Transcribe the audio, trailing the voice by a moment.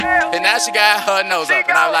now she got her nose up.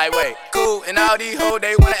 And I'm like, wait, cool. And all these hoes,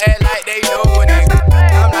 they wanna act like they know a nigga.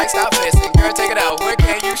 I'm like, stop flexing, girl, take it out. What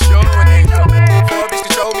can you show a nigga? Before a bitch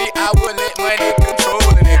control me, I would let money control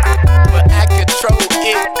a nigga. But I control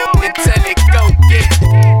it until it go get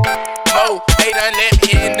mo. They done let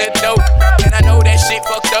me in the dope. And I know that shit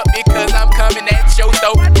fucked up because I'm coming at your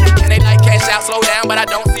throat. And they like cash out, slow down, but I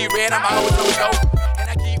don't see red, I'm always on go.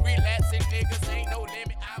 And I keep relaxing, niggas, ain't no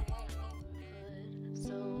limit, I won't.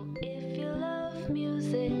 So if you love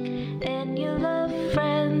music and you love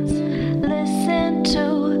friends, listen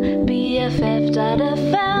to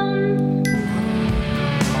BFF.fm.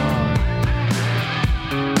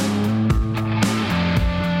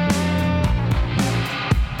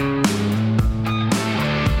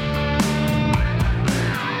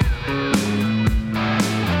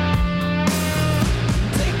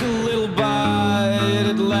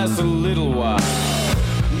 A little while,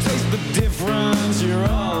 taste the difference, you're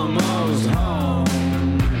almost home.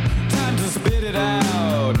 Time to spit it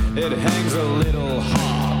out, it hangs a little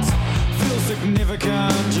hot. Feel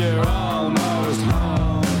significant, you're almost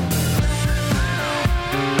home.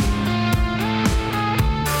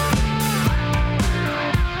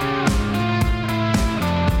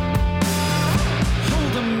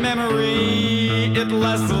 Hold a memory, it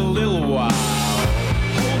lasts a little while.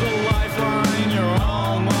 Hold a lifeline, you're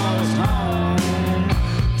almost home.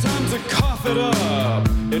 Time to cough it up,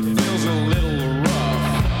 it feels a little rough.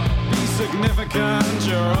 Be significant,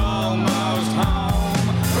 you're almost home.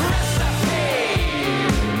 Recipe,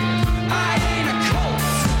 I ain't a cult.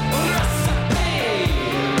 Recipe,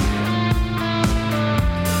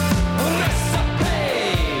 recipe,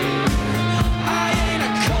 I ain't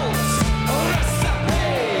a cult. Recipe.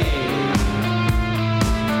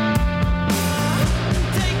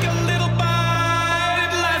 Take a little bite,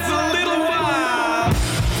 it lasts a little while.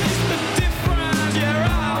 Taste the difference, you're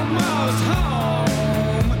almost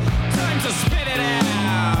home. Time to spit it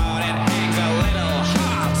out, it hangs a little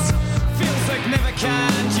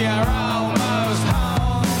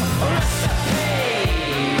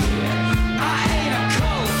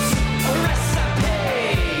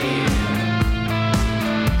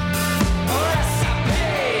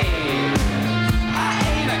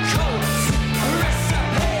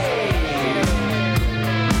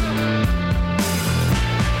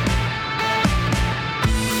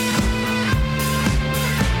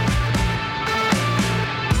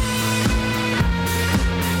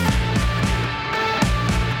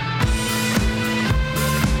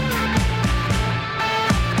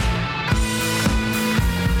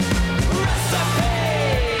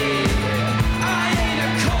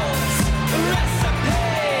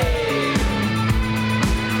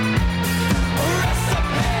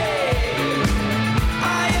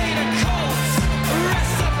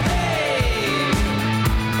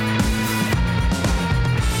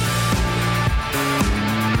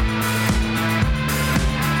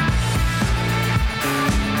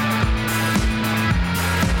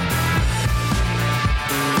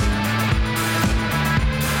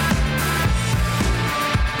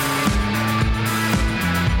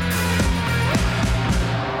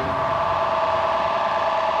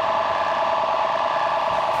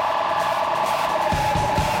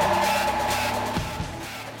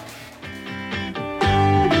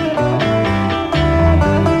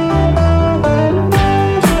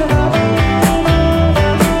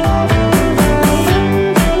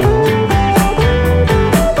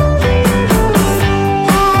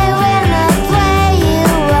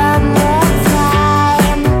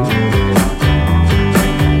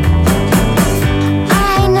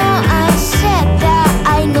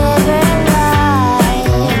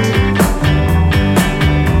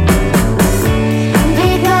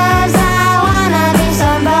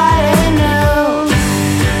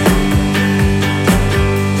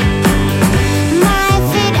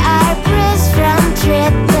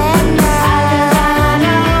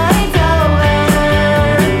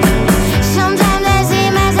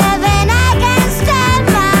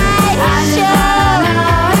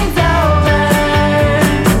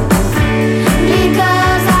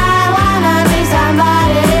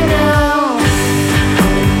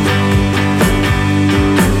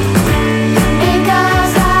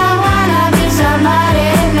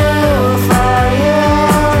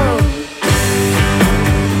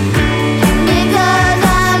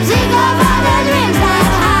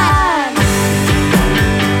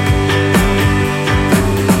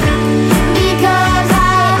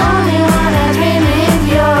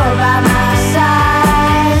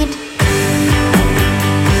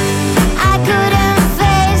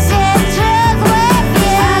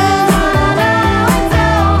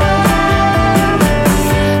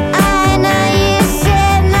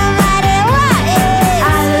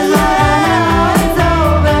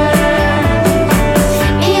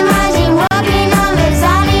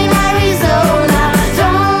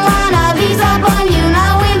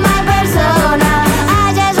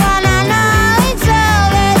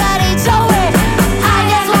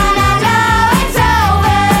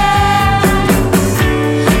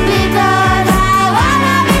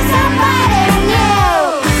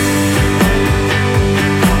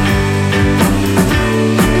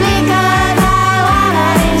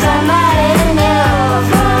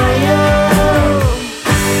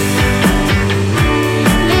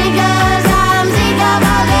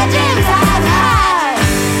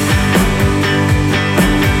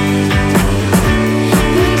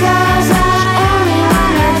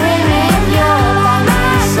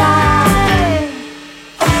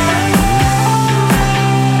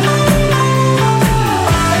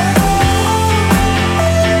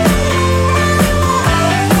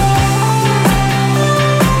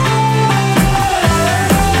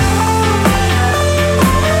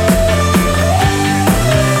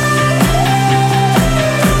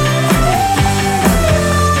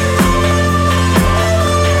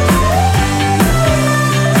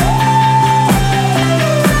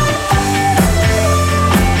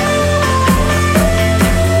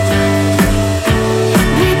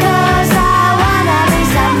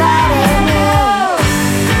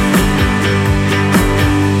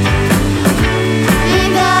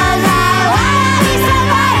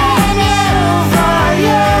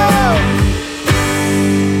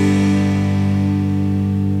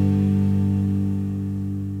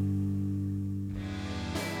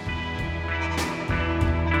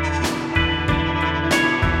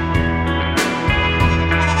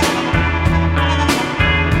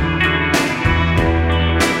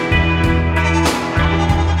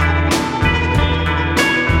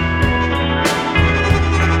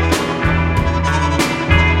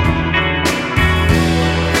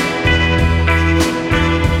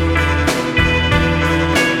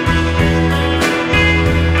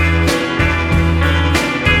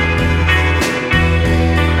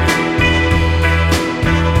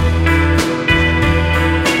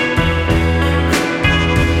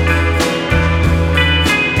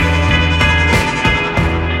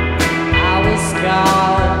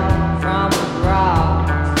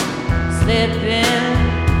slipping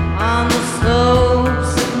on the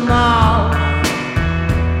slopes of moss,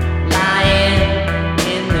 lying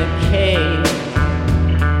in the cave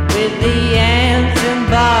with the ants and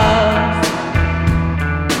bugs,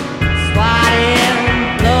 swatting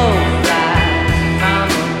blowflies from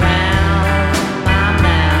around my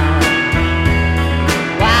mouth,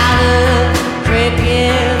 while the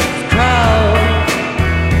crickets crow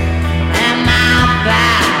and my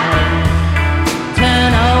back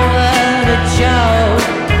turn over to Joe.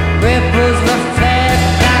 Ripples reflect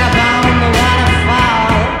back upon the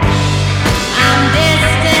waterfall. I'm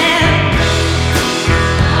distant.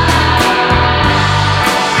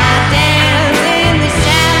 I dance in the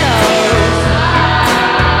shadows.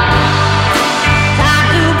 Top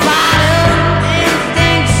to bottom,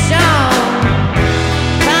 instinct shown.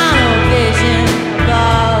 Tunnel vision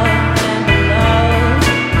above and below.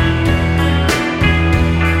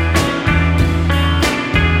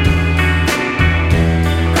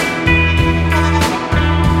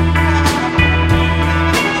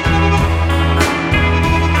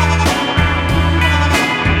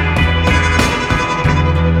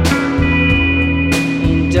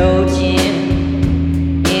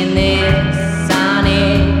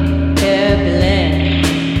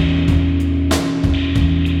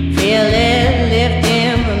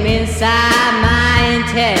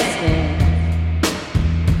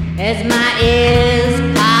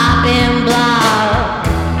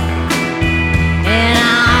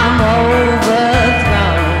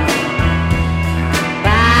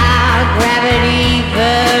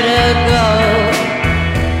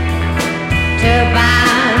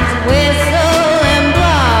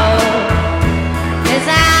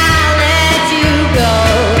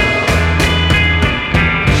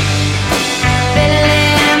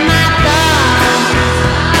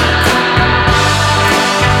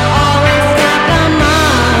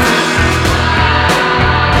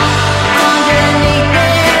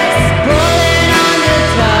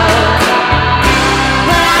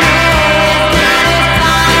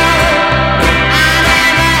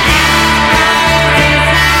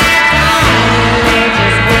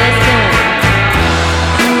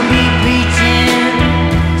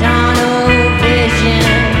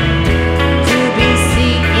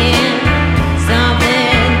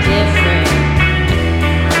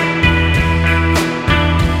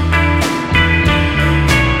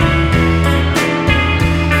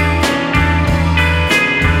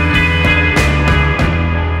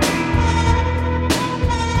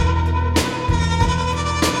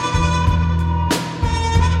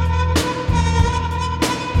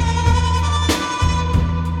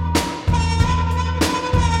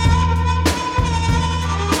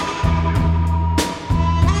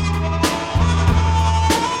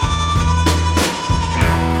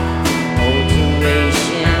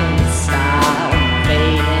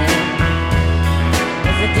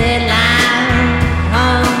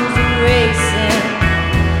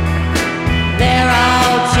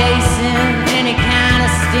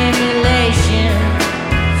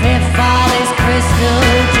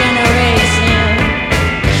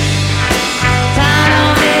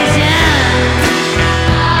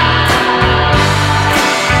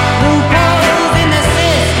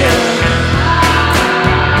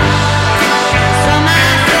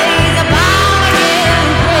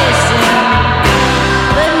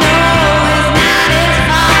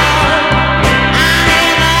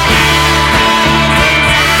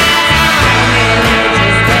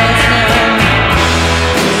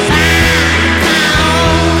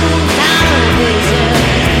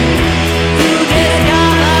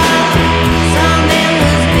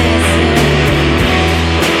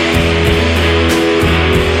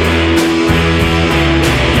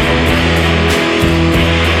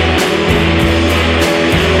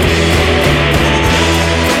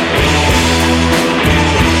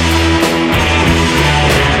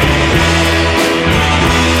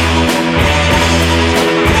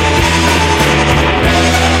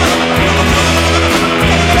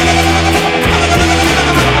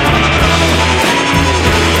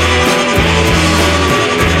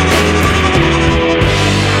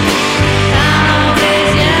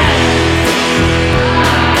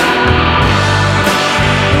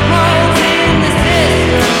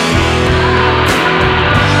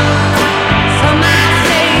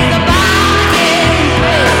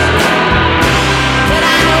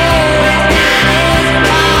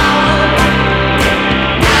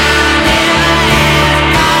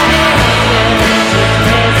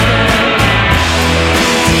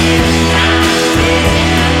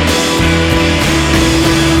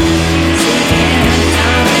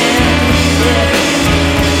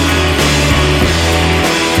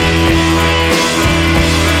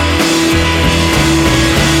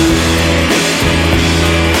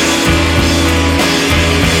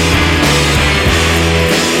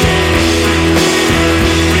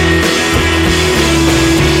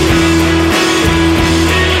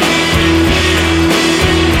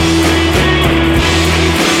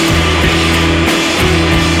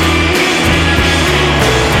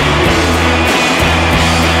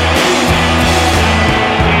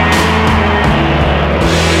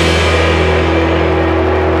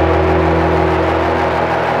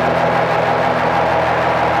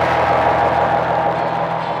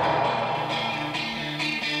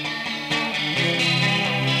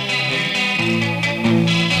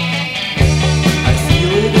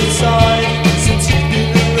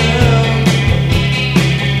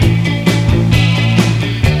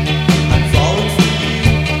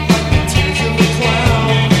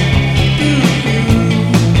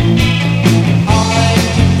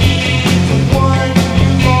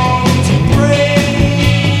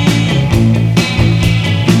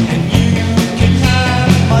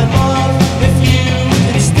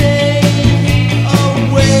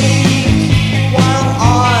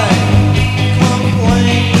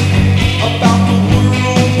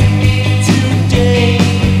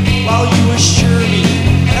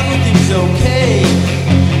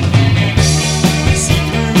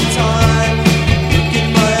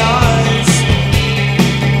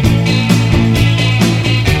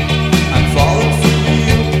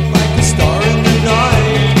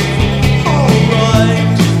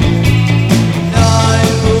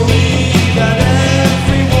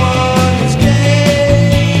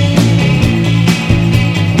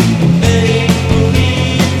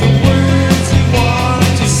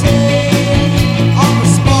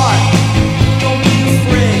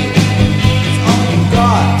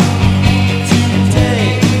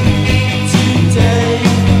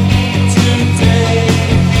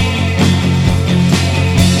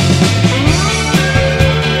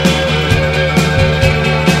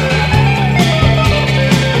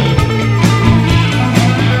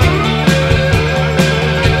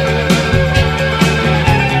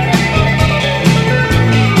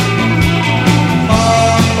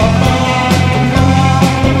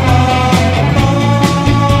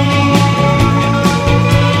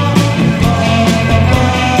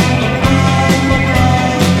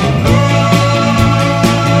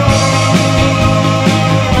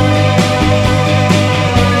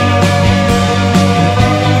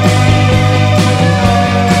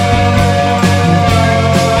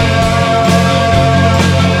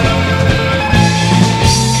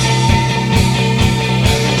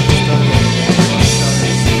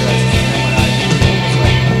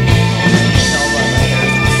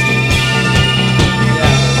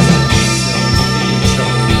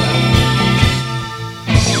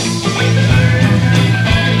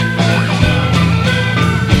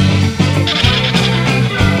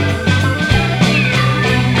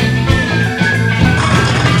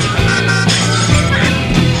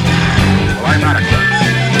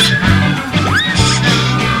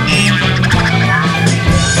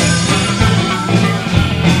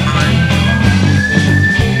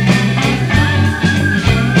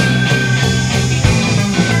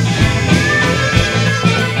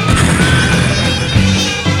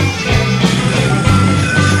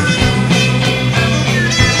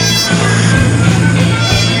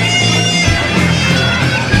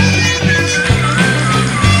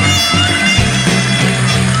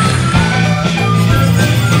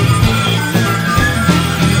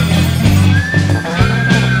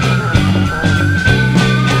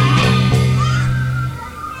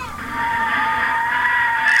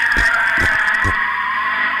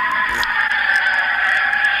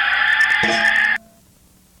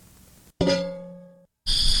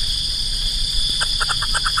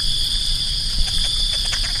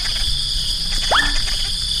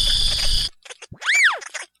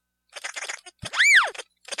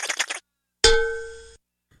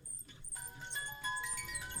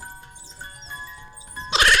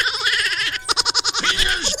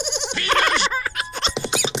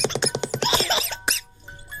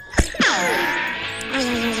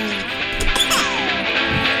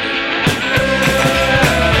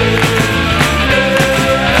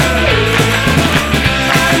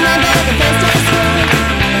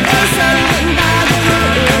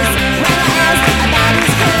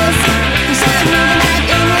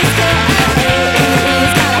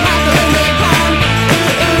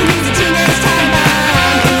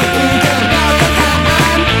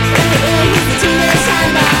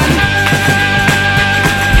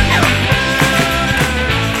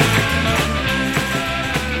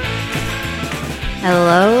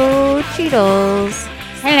 Hello, Cheetles.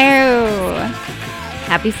 Hello.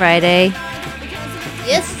 Happy Friday.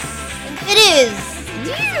 Yes, it is.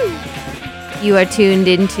 You are tuned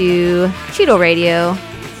into Cheetle Radio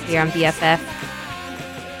here on BFF.FM.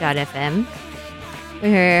 We're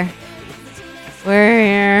here.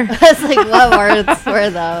 It's like, what words were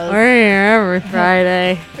those? We're here every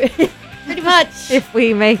Friday. Pretty much. If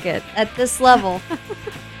we make it. At this level.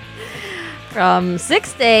 From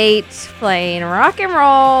 6 to 8, playing rock and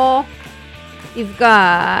roll. You've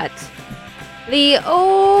got the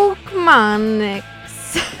Oakmonics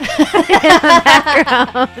in the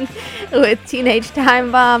background with Teenage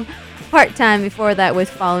Time Bomb. Part-time before that with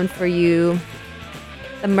Fallen For You.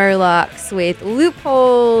 The Murlocs with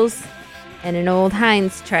Loopholes. And an old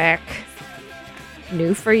Heinz track.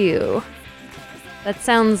 New For You. That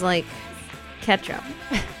sounds like ketchup.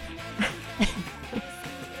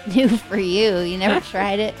 New For You. You never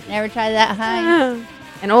tried it? Never tried that high?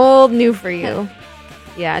 An old New For You.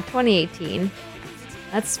 Yeah, 2018.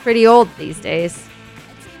 That's pretty old these days.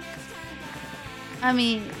 I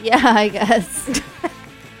mean, yeah, I guess.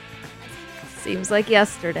 Seems like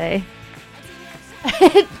yesterday.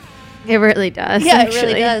 It really does. Yeah, actually. it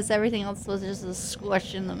really does. Everything else was just a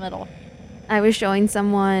squish in the middle. I was showing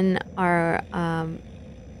someone our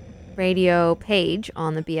radio page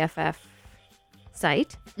on the BFF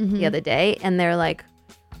site the other day, and they're like,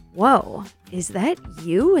 whoa, is that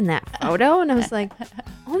you in that photo? And I was like,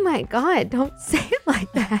 oh my God, don't say it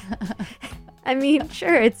like that. I mean,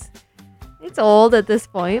 sure, it's old at this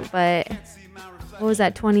point, but what was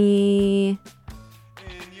that,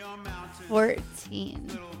 2014?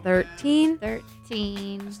 13?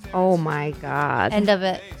 13. Oh my God. End of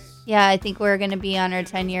it. Yeah, I think we're going to be on our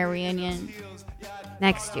 10-year reunion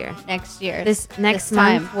Next year. This next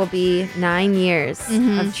month will be 9 years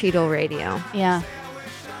of Cheetle Radio. Yeah.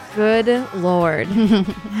 Good Lord.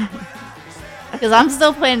 Because I'm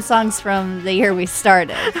still playing songs from the year we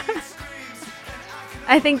started.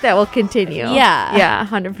 I think that will continue. Yeah. Yeah,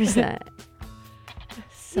 100%.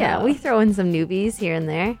 So. Yeah, we throw in some newbies here and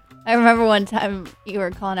there. I remember one time you were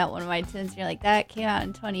calling out one of my tunes, and you're like, that came out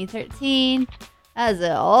in 2013. That was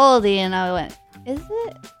an oldie. And I went, is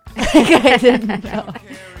it? I didn't know.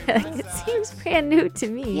 It seems brand new to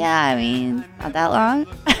me. Yeah, I mean, not that long.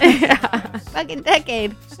 Fucking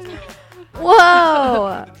decade.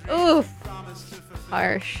 Whoa. Oof.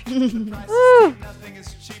 Harsh. Ooh.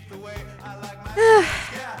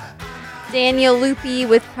 Daniel Loopy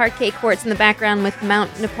with Parquet Courts in the background with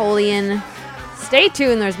Mount Napoleon. Stay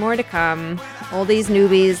tuned, there's more to come. Oldies,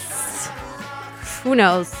 newbies. Who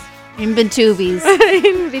knows? In-betoobies.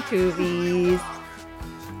 In-betoobies.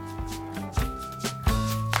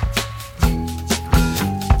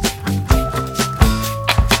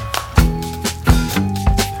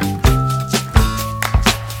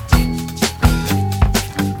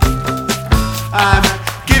 I'm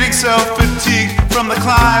getting so fatigued from the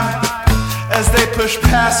climb as they push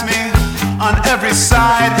past me on every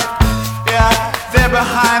side. Yeah, they're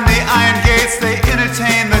behind the iron gates. They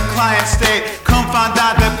entertain the client state. Comme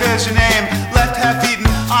fondant, the Belgian name, left half eaten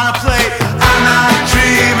on a plate. I'm not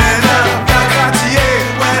dreaming of La Cartier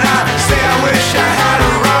when I say I wish I had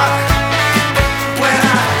a rock. When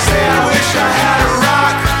I say I wish I had a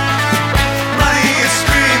rock. Money is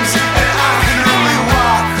screams and I can only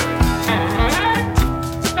walk.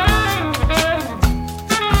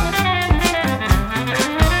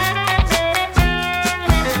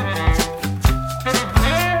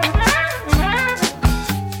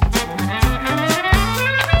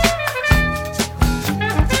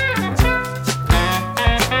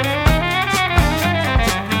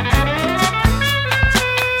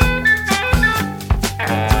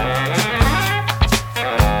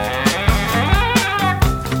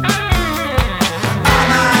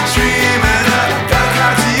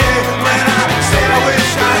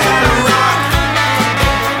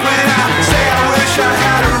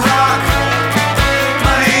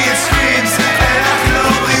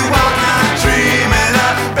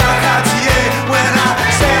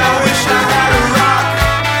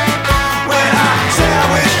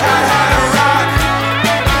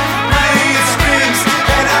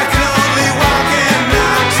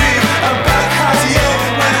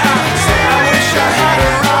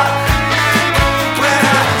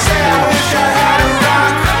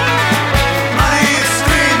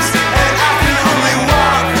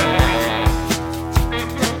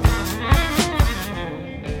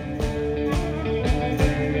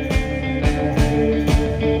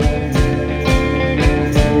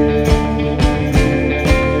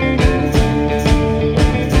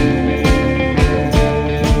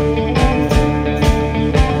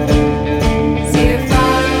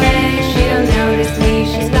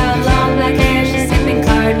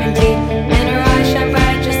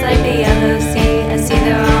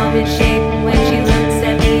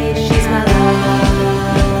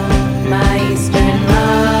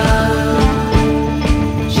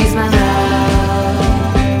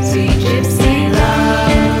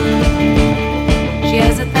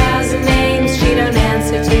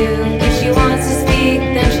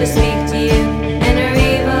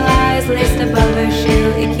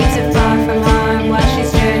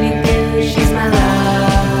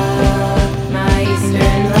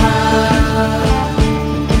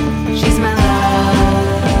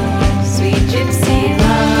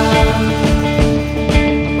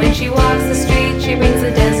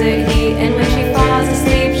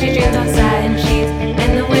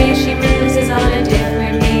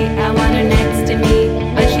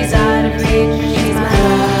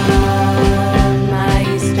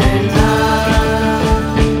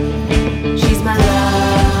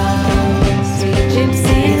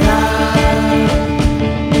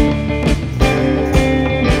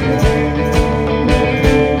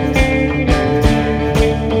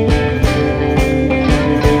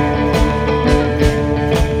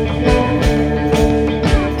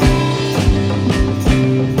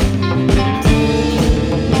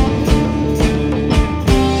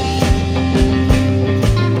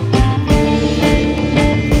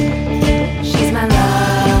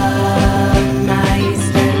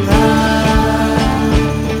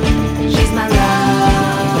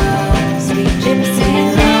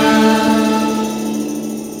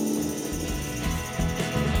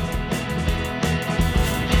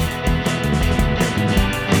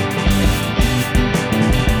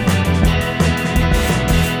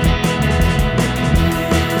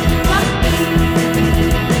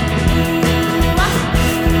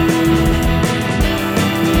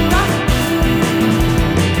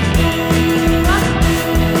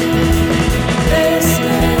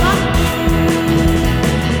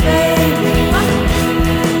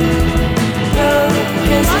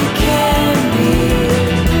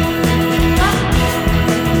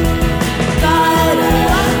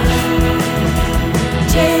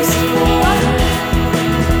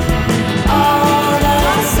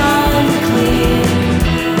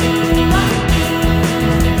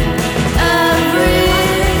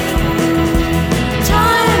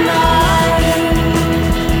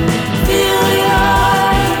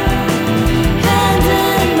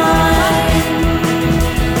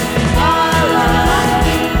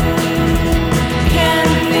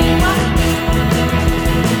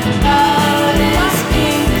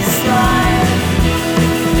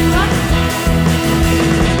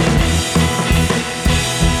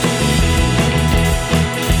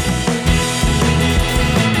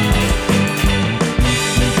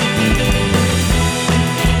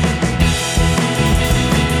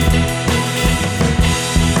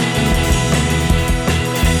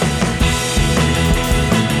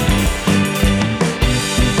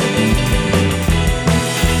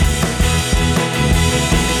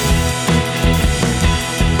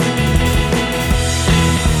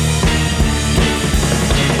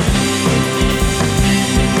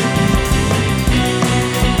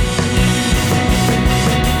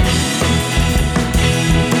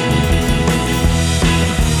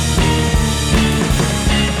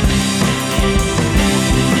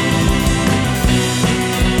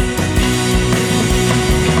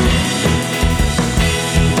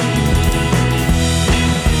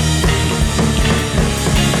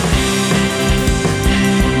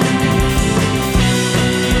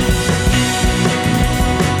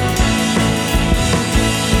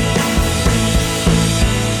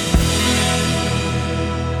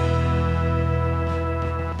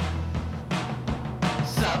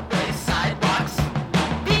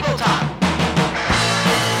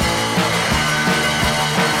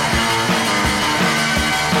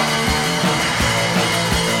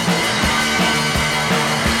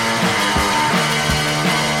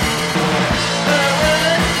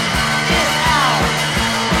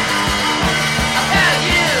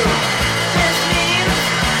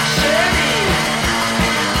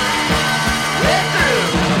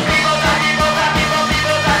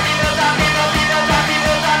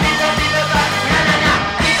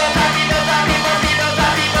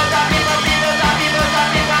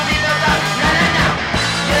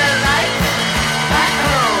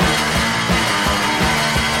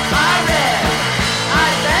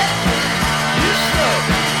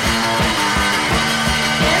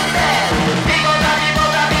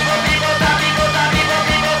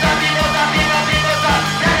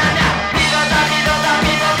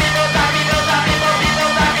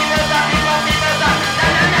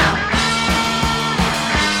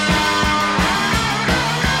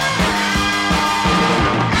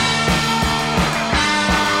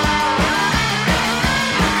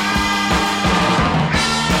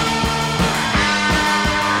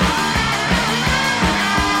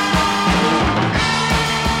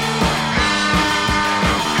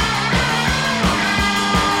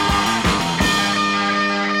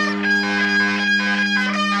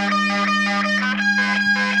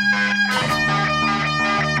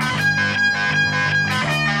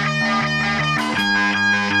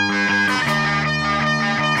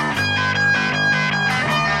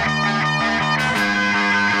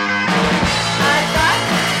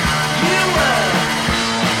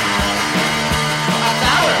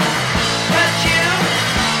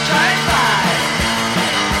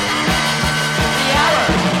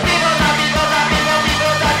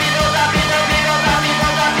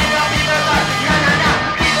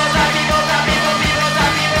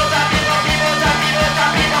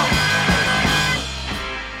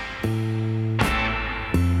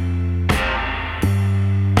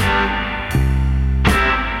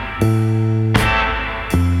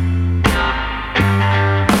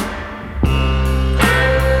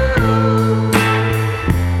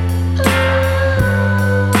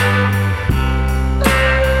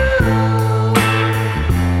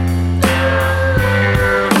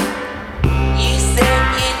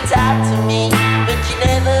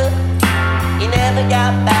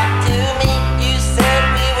 got back to me. You said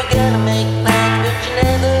we were gonna make plans, but you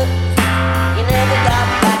never got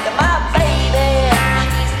back to my baby.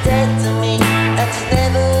 She's dead to me, and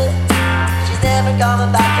she's never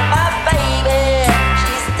coming back to my baby.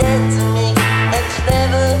 She's dead to me, and she's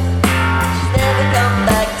never come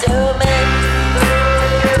back to me.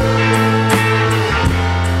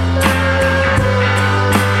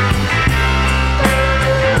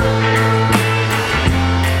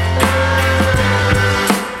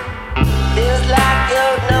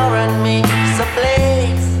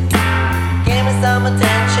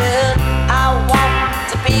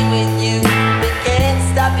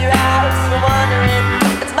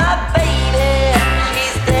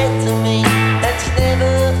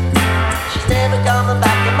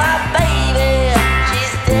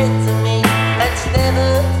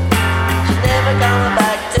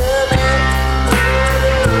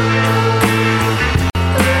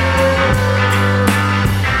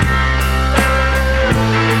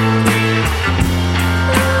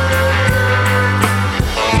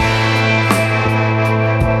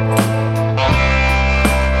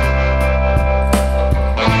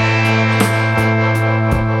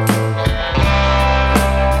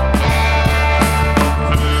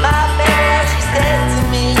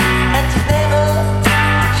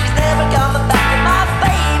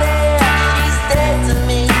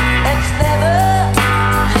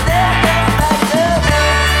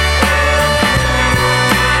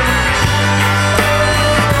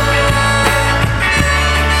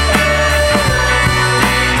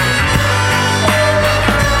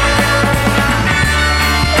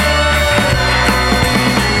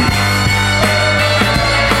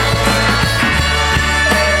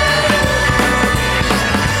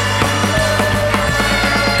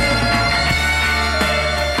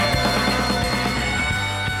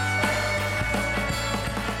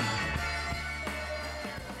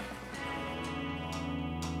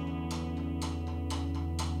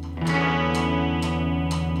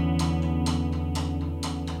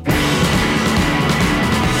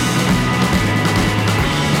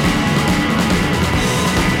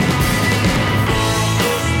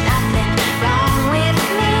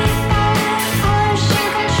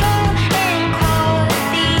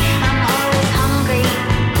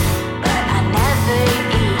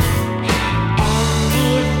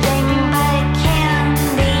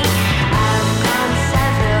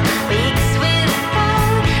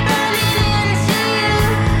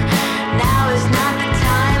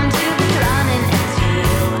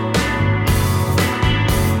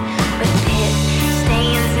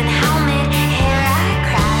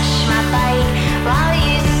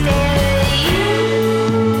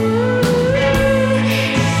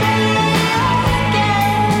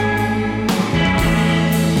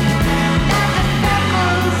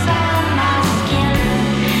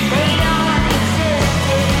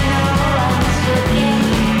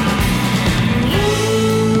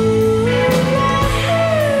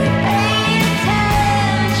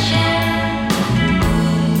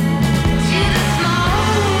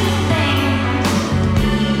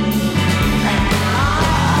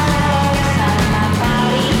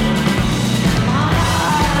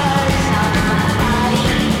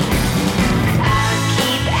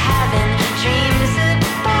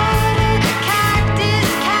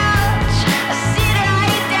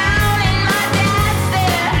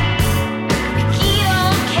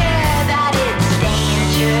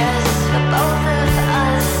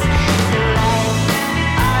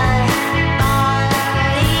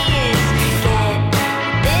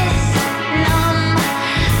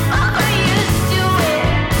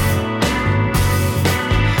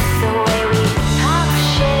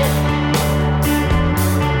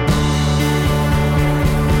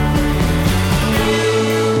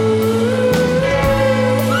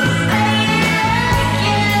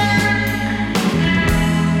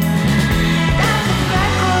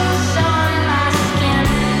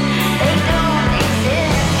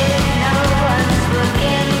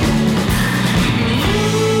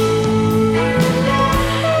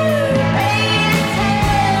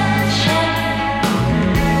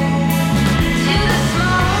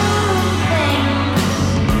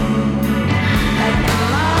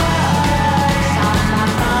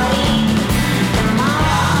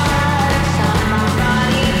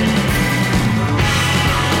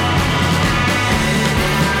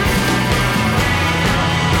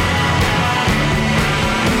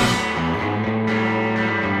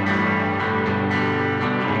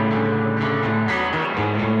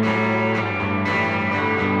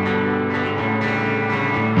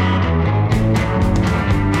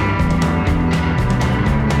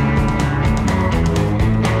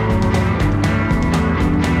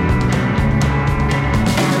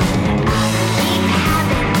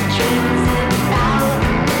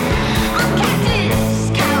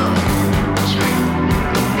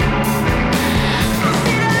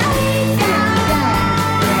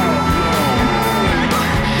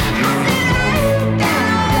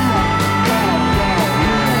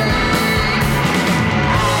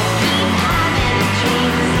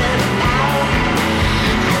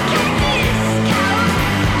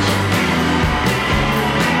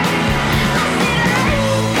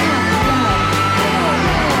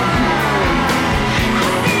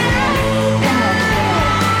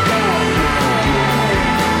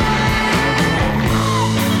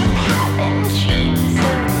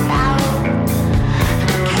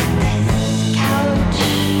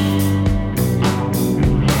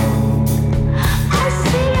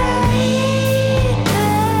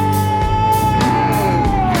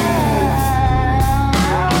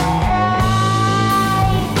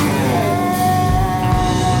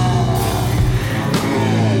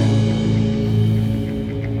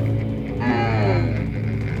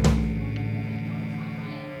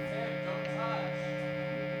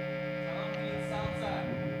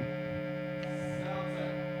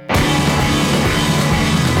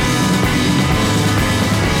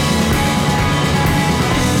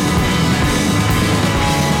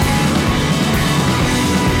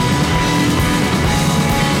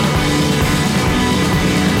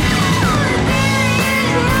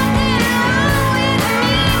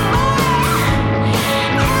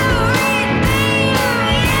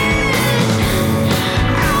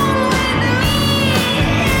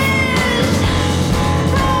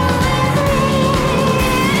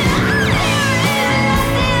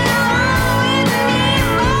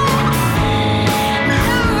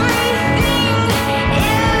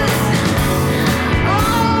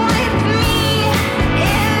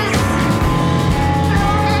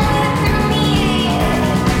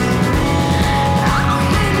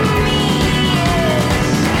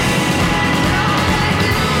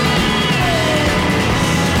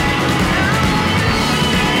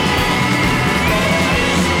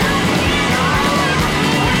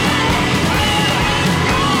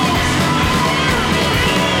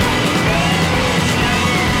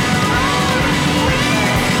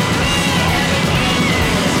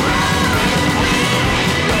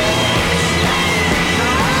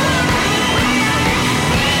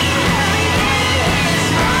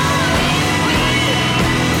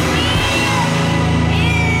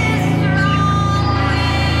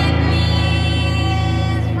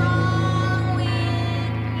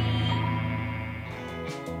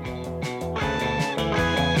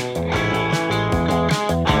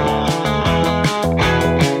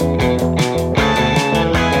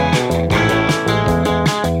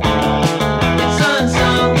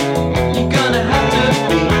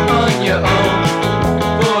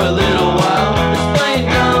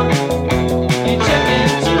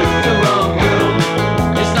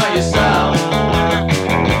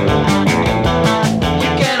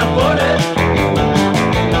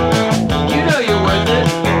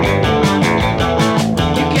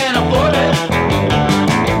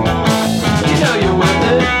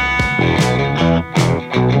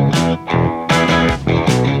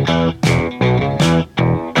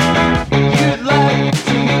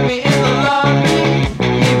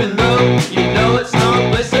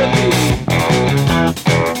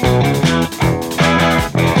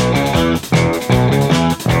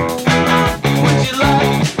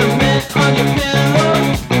 your pillow.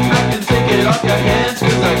 I can take it off your hands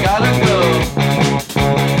 'cause I gotta go.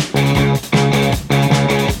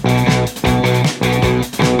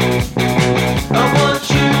 I want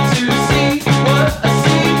you to see what I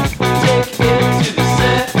see. Take it to the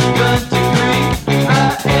second degree. I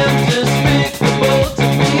am despicable to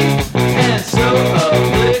me, and so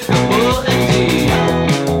applicable indeed.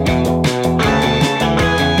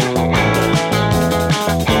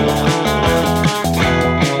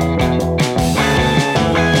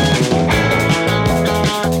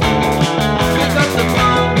 Pick up the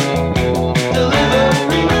phone,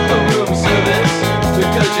 delivery or room service,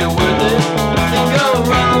 because you're worth it. Nothing go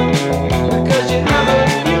wrong, because you have a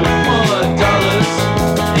few more dollars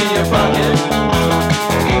in your pocket.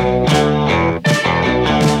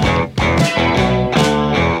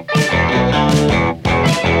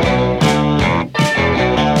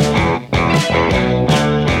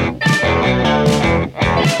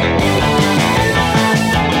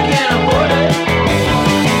 You can't afford it.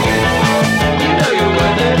 You know you're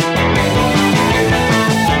worth it.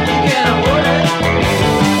 You can't afford it.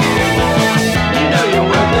 You know you're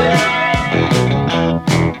worth it.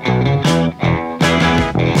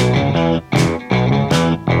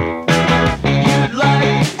 You'd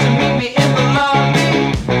like to meet me in the lobby,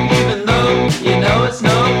 even though you know it's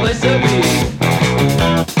no place to be.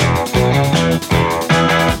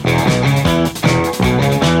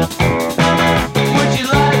 Would you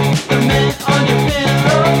like the mint on your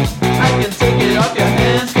pillow? I can take it off your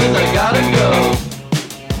hands 'cause I gotta go.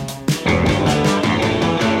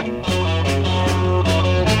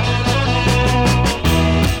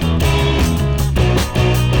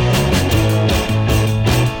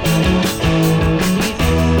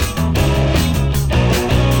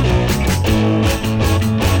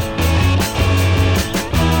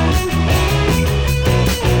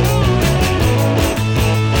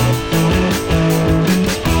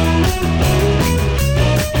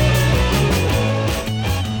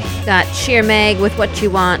 Got Cheer Meg with What You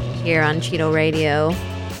Want here on Cheetle Radio.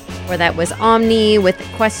 Where that was Omni with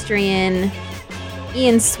Equestrian,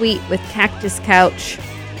 Ian Sweet with Cactus Couch,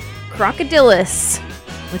 Crocodilus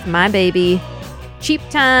with My Baby, Cheap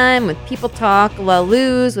Time with People Talk, La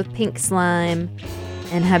Luz with Pink Slime,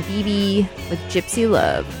 and Habibi with Gypsy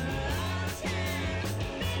Love.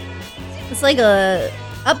 It's like a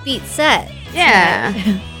upbeat set. Yeah.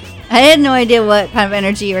 I had no idea what kind of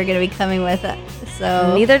energy you were going to be coming with,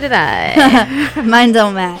 so Neither did I. mine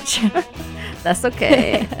don't match. That's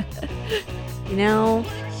okay. You know,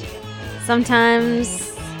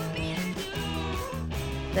 sometimes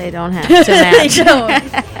they don't have to match. They don't.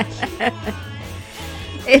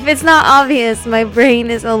 If it's not obvious, my brain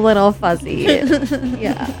is a little fuzzy.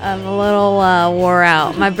 Yeah, I'm a little wore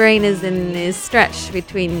out. My brain is stretched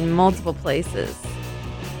between multiple places.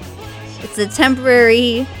 It's a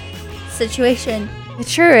temporary situation. It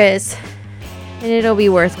sure is. And it'll be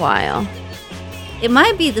worthwhile. It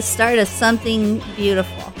might be the start of something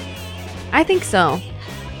beautiful. I think so.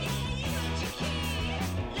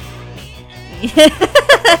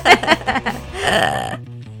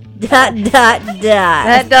 Dot.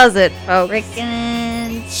 That does it, folks.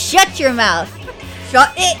 Frickin' shut your mouth.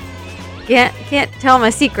 Shut it. Can't tell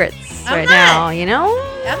my secrets I'm right not. now, you know?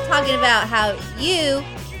 I'm talking about how you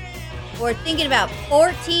were thinking about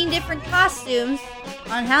 14 different costumes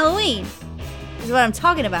on Halloween. Is what I'm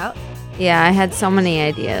talking about. Yeah, I had so many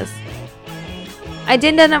ideas. I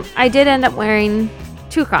did end up wearing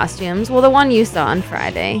 2 costumes. Well, the one you saw on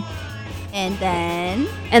Friday. And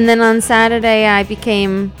then On Saturday, I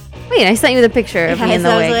became... Wait, I sent you the picture of me in the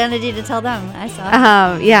I was wig. wanted you to tell them. I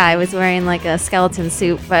saw. Yeah, I was wearing like a skeleton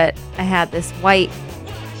suit, but I had this white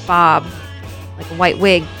bob, like a white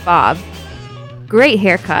wig bob. Great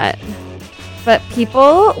haircut. But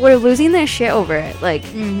people were losing their shit over it. Like,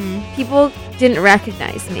 people didn't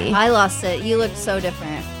recognize me. I lost it. You looked so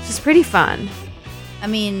different. It's just pretty fun. I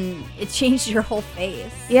mean, it changed your whole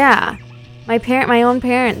face. Yeah. My own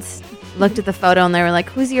parents looked at the photo and they were like,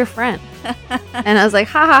 "Who's your friend?" And I was like,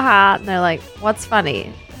 "Ha ha ha." And they're like, "What's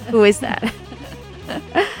funny? Who is that?"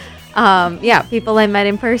 Yeah, people I met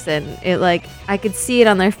in person. It like I could see it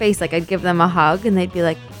on their face. Like I'd give them a hug and they'd be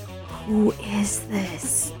like, "Who is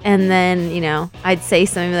this?" And then, you know, I'd say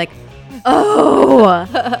something like, "Oh."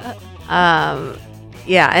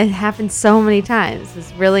 Yeah, it happened so many times.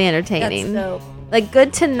 It's really entertaining. That's dope. Like,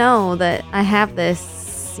 good to know that I have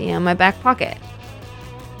this, you know, in my back pocket.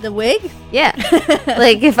 The wig? Yeah.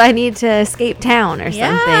 Like, if I need to escape town or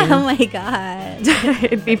Yeah. something. Oh my god.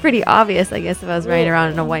 It'd be pretty obvious, I guess, if I was running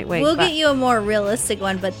around in a white wig. We'll but get you a more realistic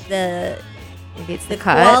one, but the maybe it's the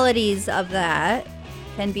cut. qualities of that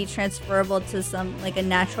can be transferable to some like a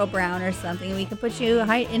natural brown or something. We can put you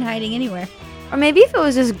in hiding anywhere. Or maybe if it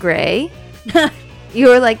was just gray. You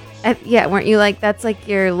were like, yeah, weren't you like, that's like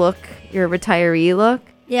your look, your retiree look?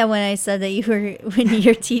 Yeah, when I said that when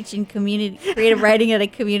you're teaching creative writing at a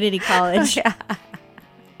community college.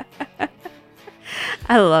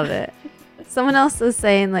 I love it. Someone else was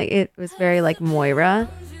saying like it was very like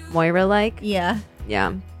Moira-like. Yeah.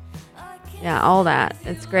 Yeah, all that.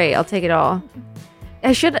 It's great. I'll take it all.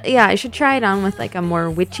 I should try it on with like a more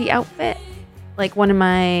witchy outfit, like one of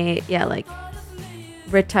my like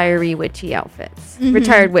retiree witchy outfits,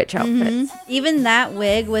 retired witch outfits. Even that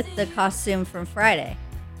wig with the costume from Friday.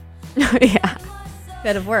 Yeah,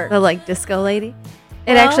 could have worked. The like disco lady.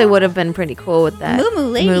 It actually would have been pretty cool with that Moo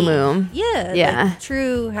lady. Moo. Yeah. The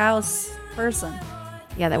true house person.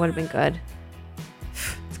 Yeah, that would have been good.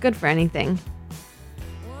 It's good for anything.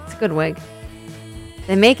 It's a good wig.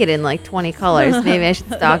 They make it in like 20 colors. Maybe I should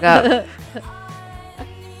stock up.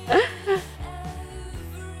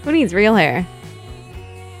 Who needs real hair?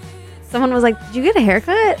 Someone was like, did you get a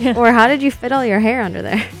haircut? Or how did you fit all your hair under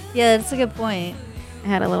there? Yeah, that's a good point. I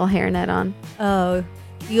had a little hairnet on. Oh,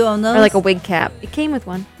 you own those? Or like a wig cap. It came with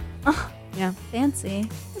one. Oh, yeah. Fancy.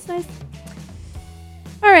 That's nice.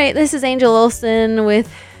 All right, this is Angel Olsen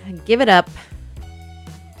with Give It Up.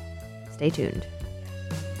 Stay tuned.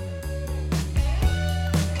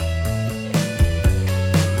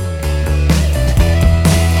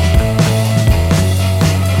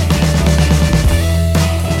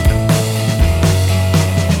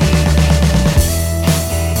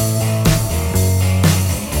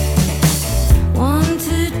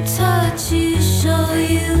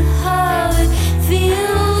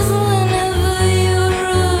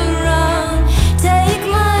 Take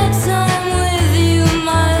my time with you,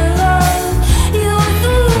 my love.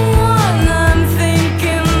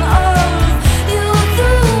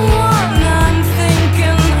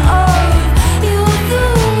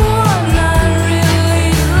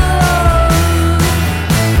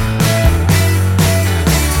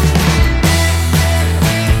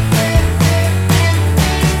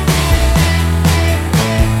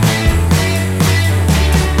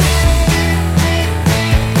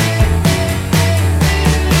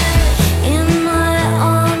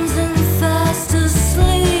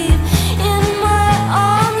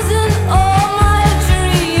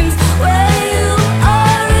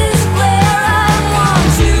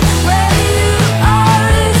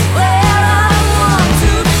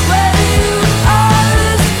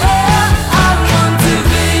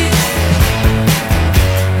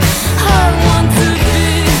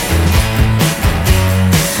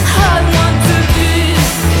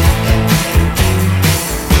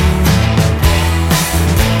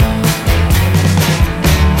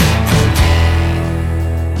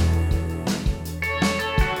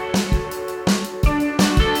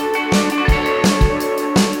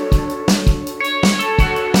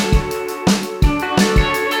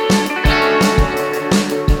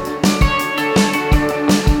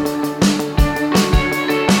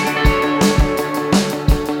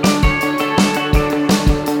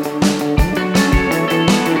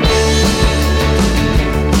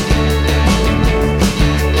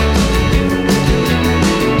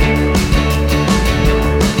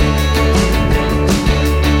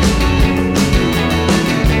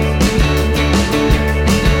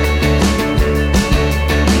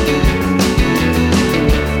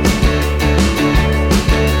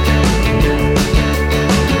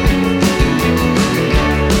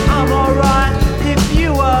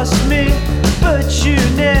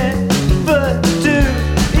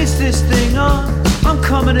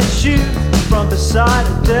 coming at you from beside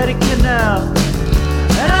a dirty canal.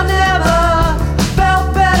 And I've never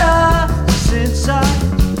felt better since I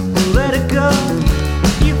let it go.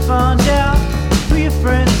 You found out who your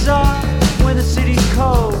friends are when the city's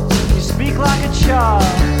cold. You speak like a child.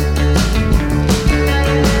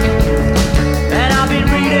 And I've been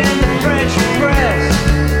reading the French press,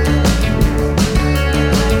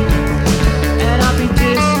 and I've been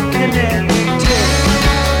disconnected.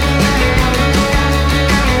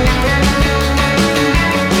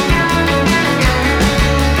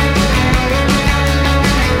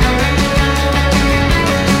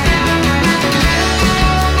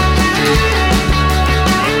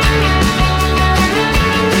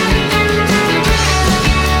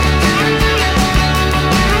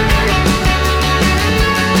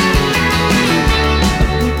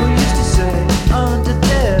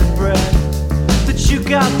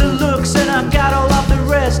 Got the looks and I got all of the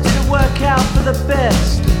rest. Didn't work out for the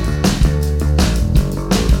best.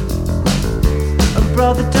 Oh,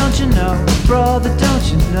 brother, don't you know? Brother, don't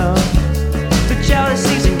you know? But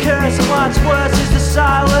jealousy's a curse, and what's worse is the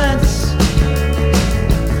silence.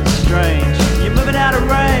 Strange, you're moving out of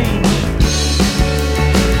range.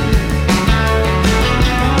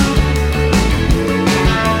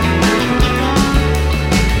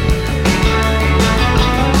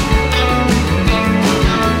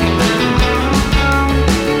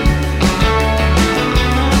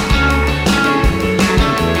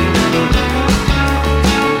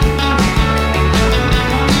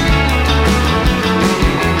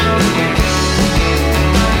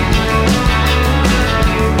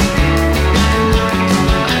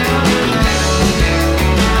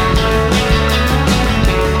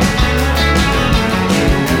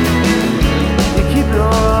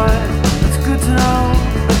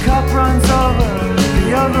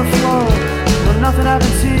 Nothing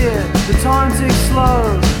happens here, the time ticks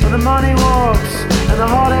slow, and the money walks, and the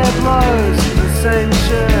hot air blows. The same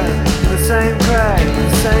chair, the same crack,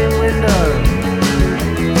 the same window.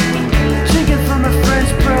 Chicken from the French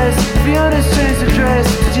press, Fiona's changed address.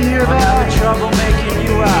 Did you hear about? I'm having trouble making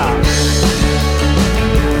you out.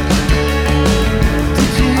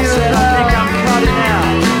 Did you hear about? I think I'm cutting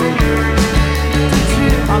out.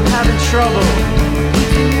 I'm having trouble. Did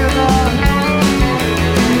you hear about?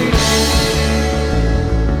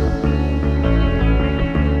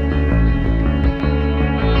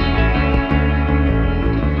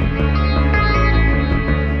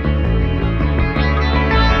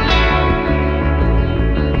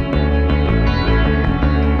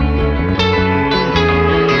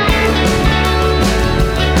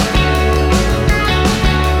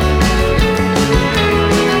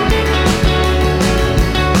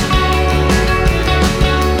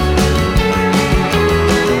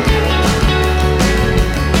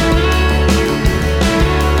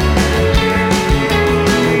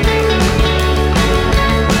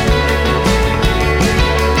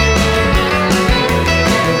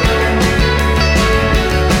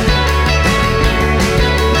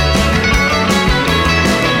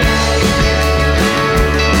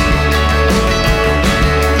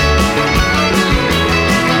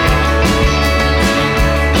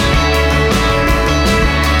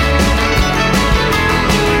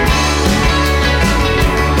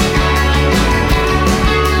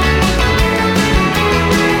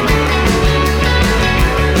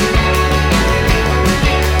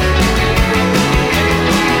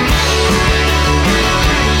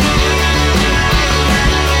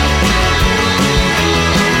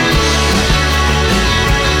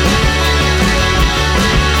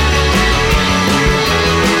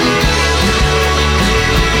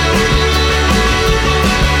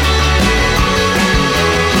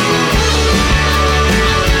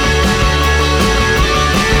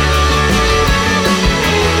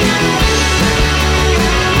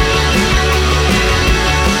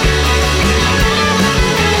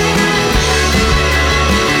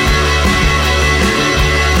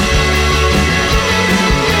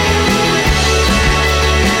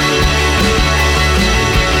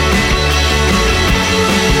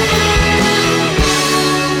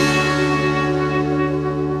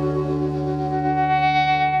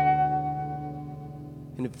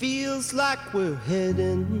 We're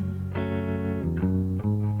heading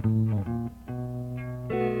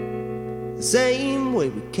the same way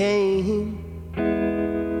we came.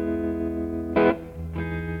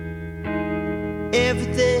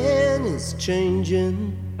 Everything is changing,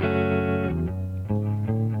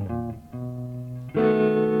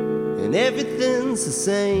 and everything's the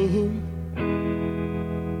same.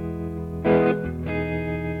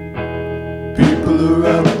 People are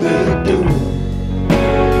out there doing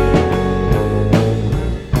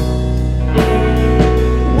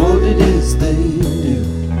they do.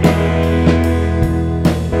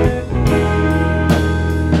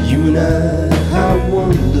 You and I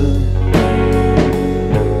wonder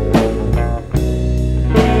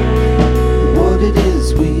what it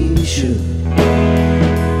is we should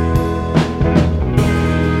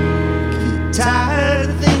get tired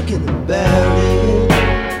of thinking about it.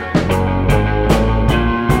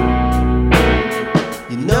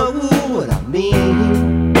 You know what I mean?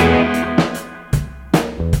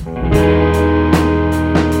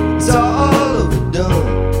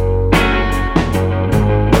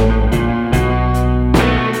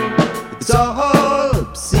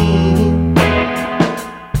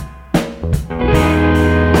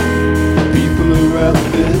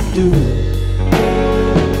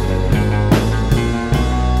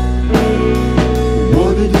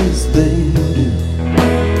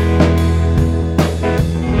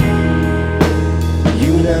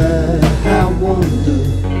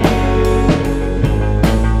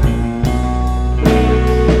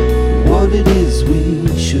 What it is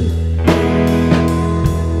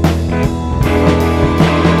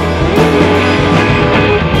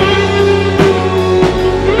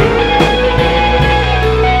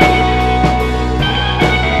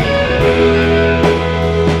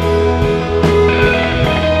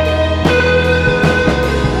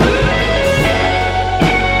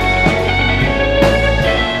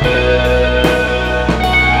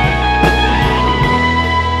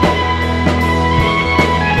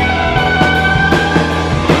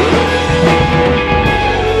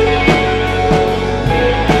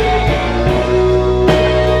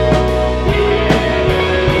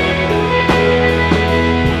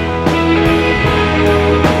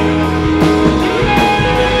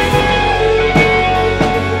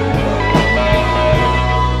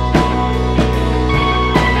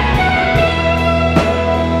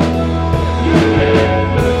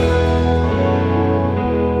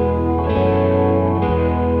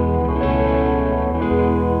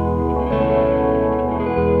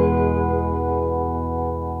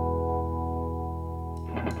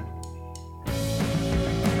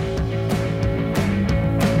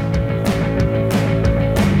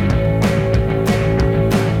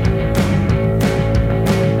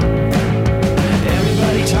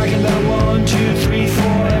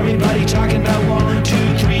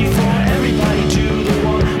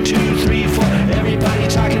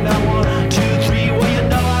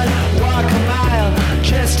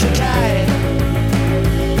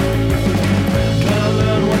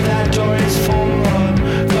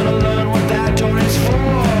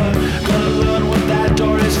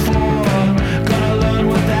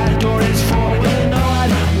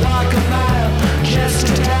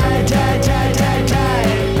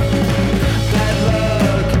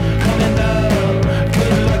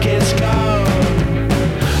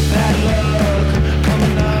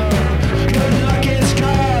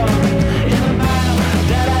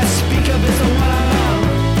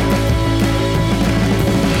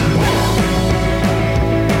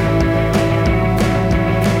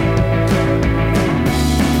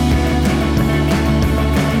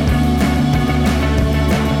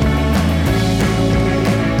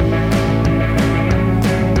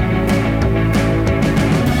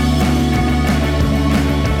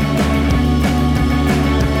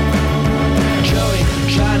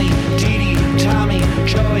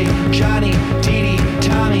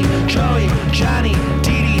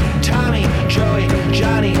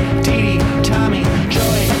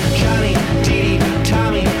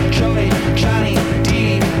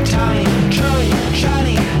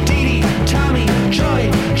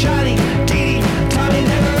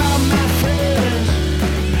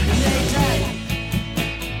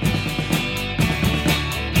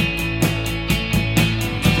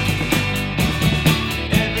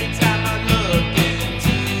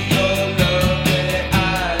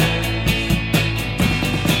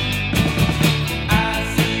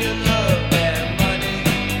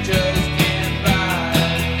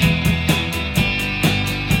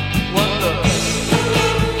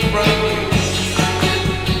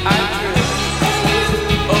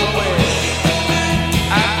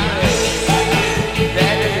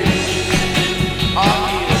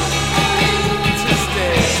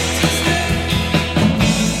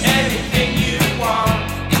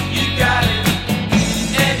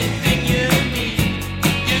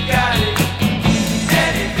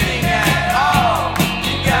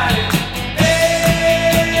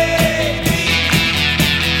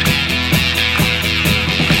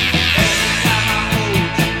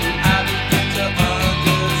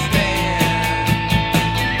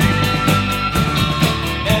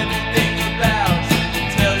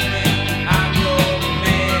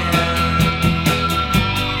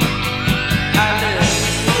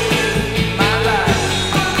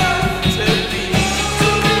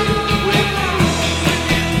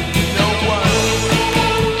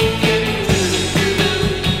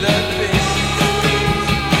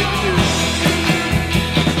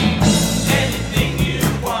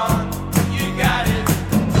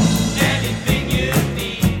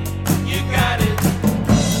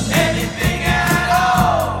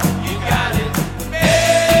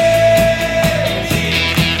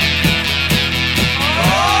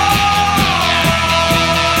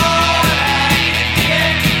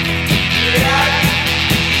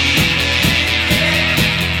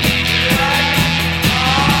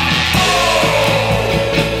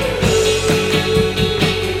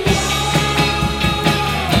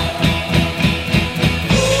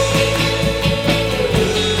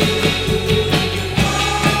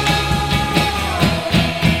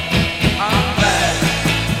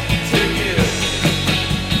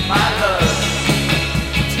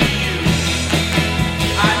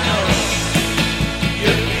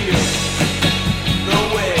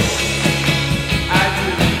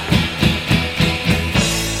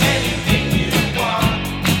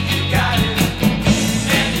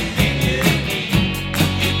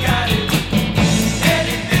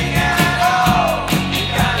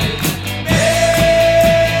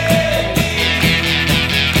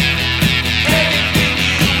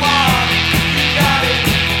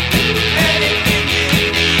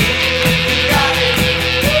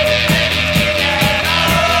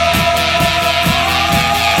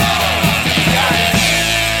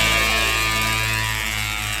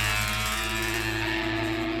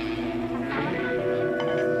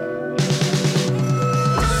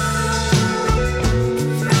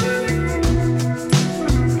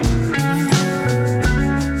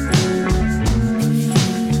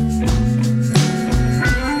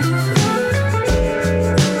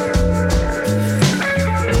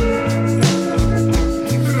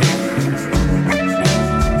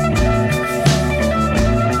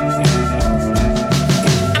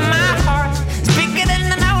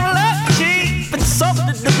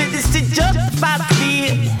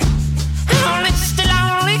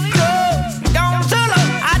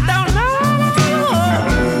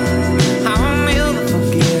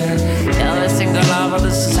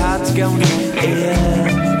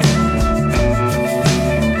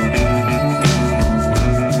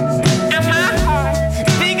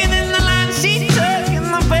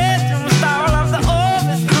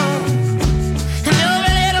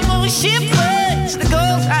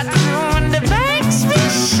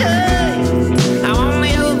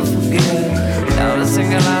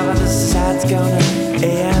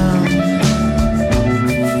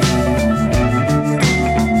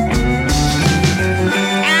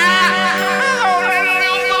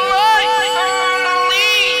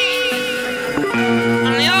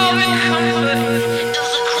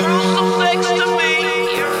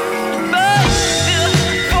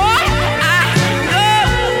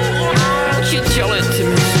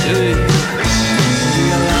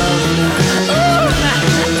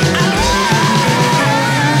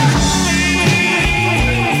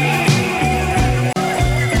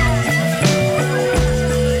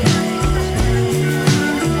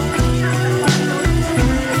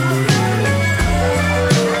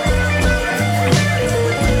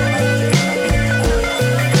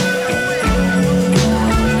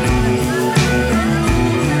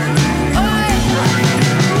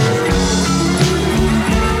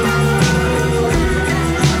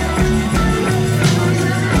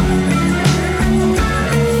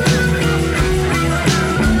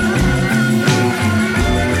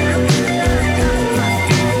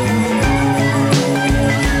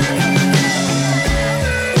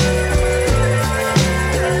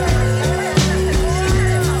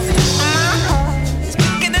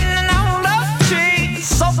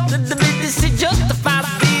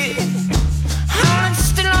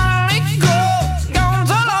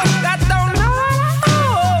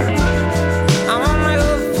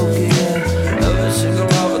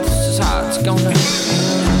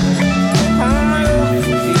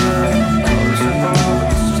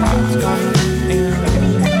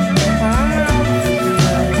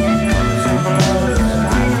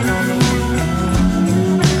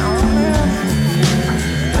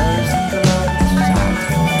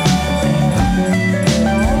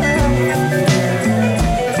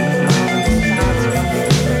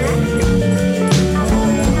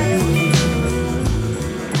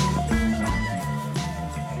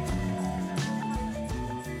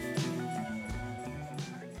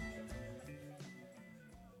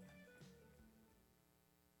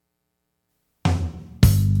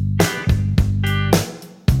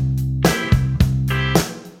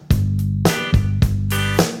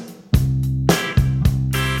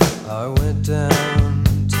went down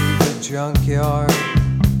to the junkyard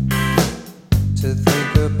to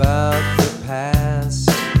think about the past.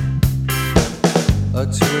 A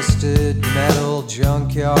twisted metal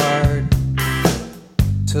junkyard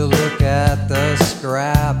to look at the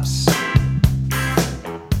scraps.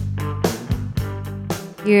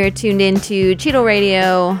 You're tuned into Cheetle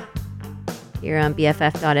Radio here on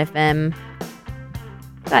BFF.FM.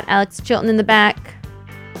 Got Alex Chilton in the back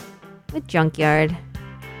with Junkyard.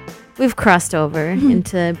 We've crossed over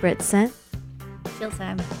into Brit's set. Chill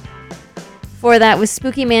time. Before that was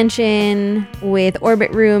Spooky Mansion with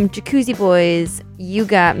Orbit Room, Jacuzzi Boys, You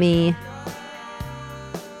Got Me.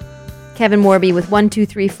 Kevin Morby with 1, 2,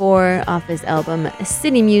 3, 4 off his album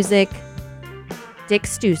City Music. Dick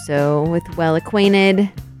Stuso with Well Acquainted.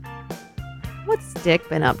 What's Dick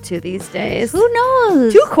been up to these days? Who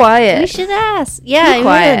knows? Too quiet. We should ask. Yeah, Too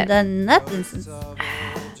quiet. He hasn't done nothing since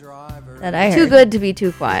that I heard. Too good to be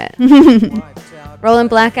too quiet. Rolling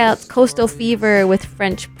Blackouts, Coastal Fever with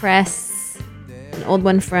French Press. An old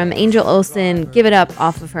one from Angel Olsen, Give It Up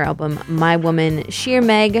off of her album My Woman. Sheer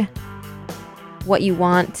Meg, What You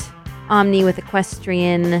Want. Omni with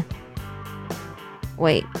Equestrian.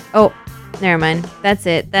 Wait. Oh, never mind. That's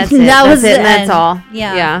it. That's it. That was it. the And that's end. all.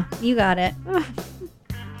 Yeah. You got it.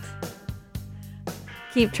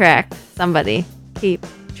 Keep track. Somebody. Keep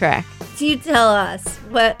track. You tell us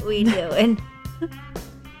what we do. And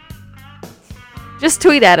just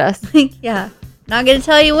tweet at us. Yeah. Not going to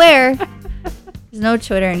tell you where. There's no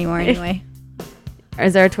Twitter anymore anyway.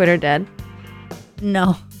 Is our Twitter dead?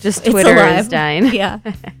 No. Just It's Twitter alive. is dying. Yeah.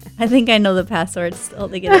 I think I know the password still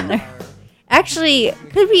to get in there. Actually,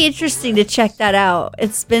 could be interesting to check that out.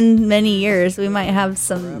 It's been many years. We might have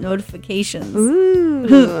some notifications.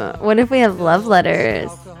 Ooh. What if we have love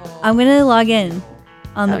letters? I'm going to log in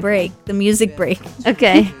on the break, the music break.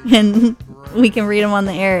 Okay. And we can read them on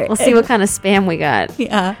the air. We'll see what kind of spam we got.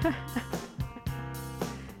 Yeah.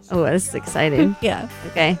 Oh, this is exciting. Yeah.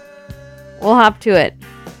 Okay. We'll hop to it.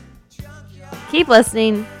 Keep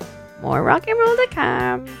listening. More rock and roll to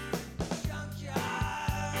come.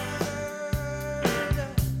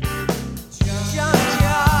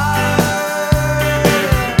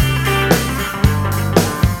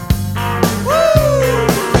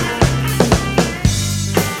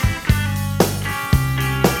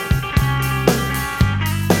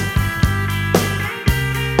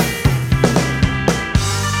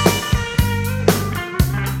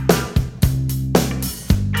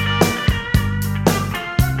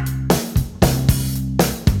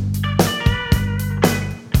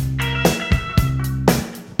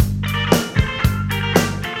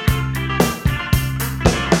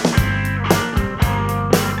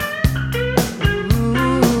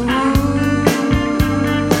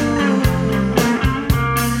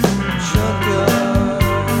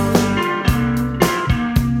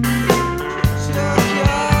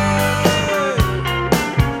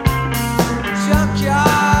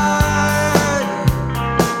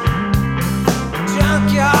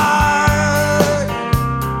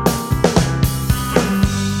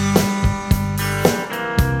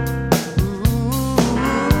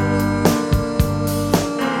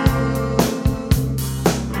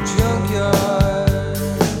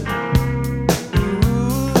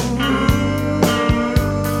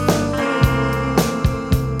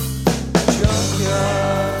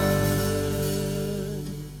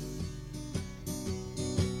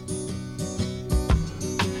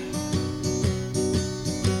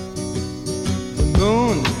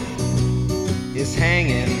 Is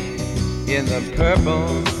hanging in the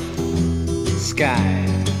purple sky.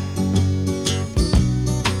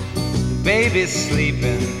 The baby's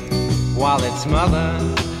sleeping while its mother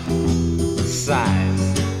sighs.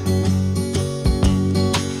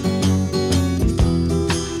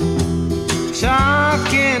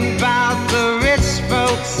 Talking about the rich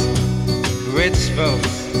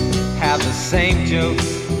folks have the same jokes,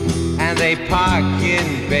 and they park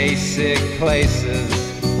in basic places.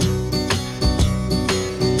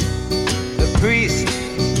 Priest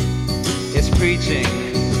is preaching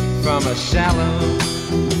from a shallow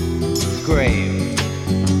grave.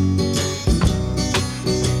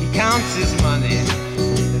 He counts his money,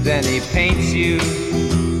 then he paints you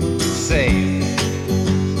safe.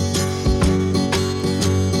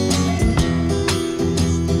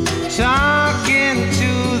 Talking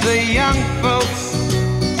to the young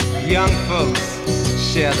folks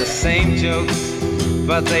share the same jokes,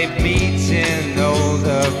 but they meet in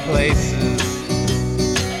older places.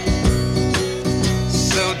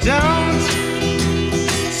 So don't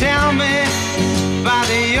tell me about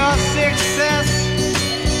your success,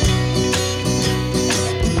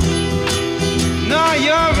 nor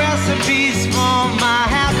your recipes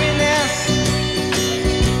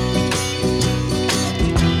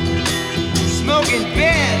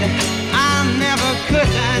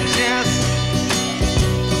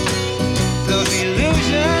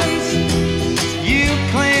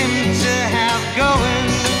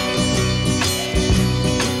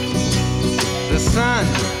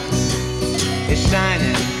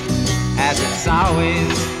it's always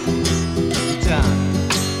done.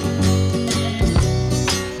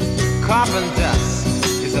 Carbon dust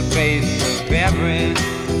is a faith of everyone.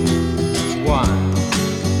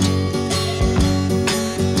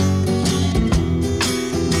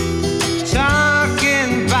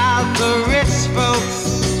 Talking about the rich folks,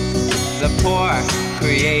 the poor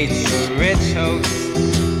create the rich hoax,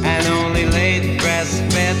 and only late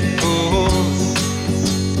breastfed fools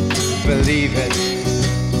believe it.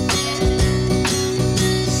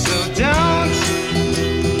 So don't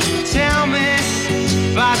tell me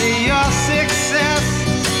about your success,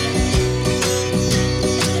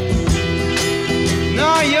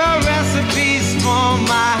 nor your recipes for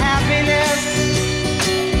my happiness.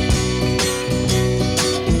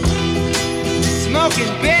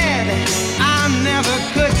 Smoking bed, I never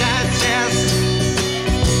could digest.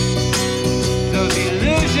 Those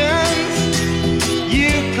illusions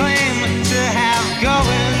you claim to have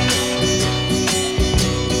going.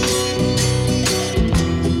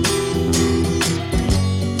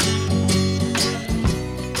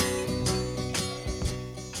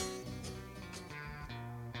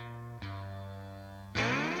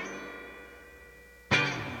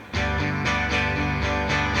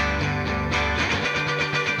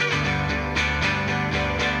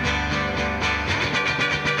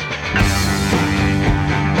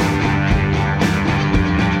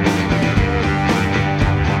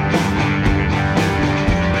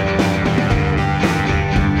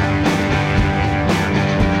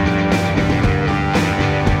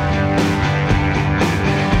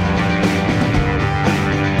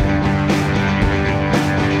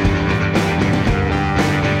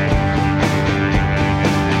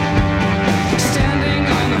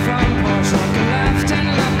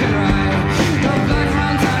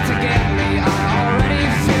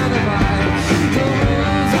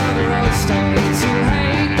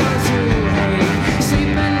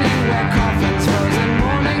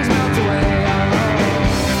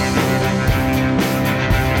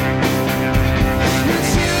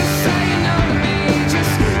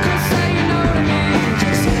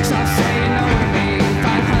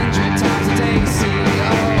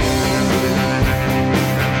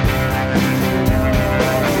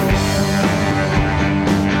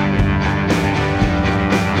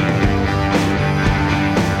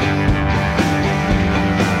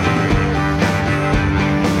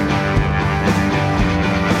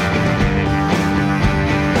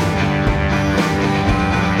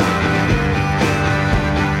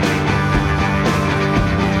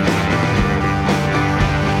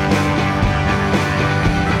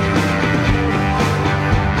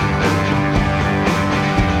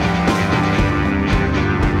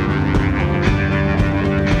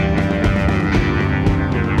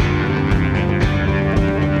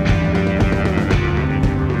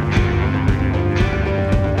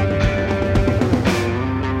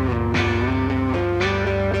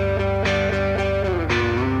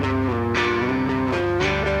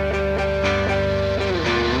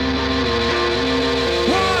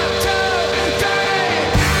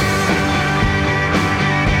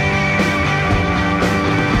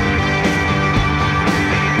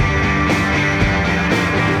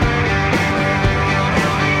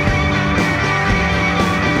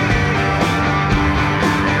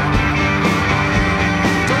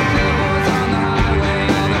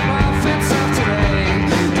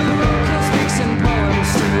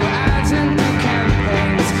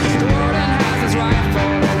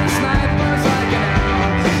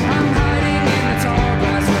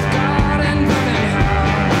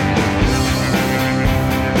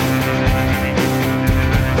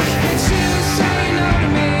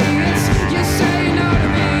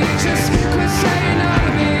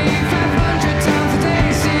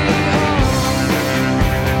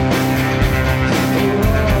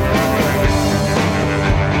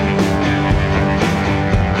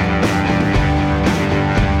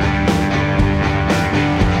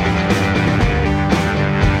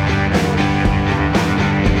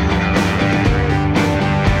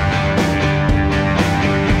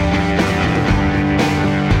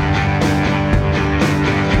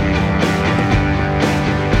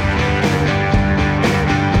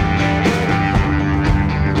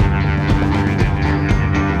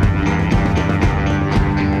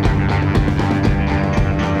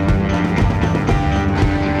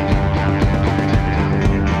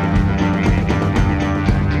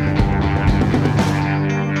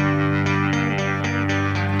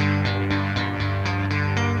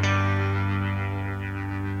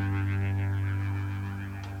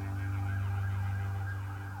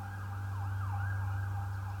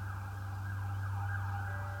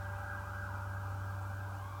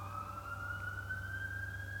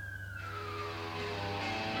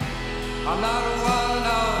 I'm not one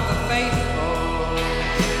of the faithful.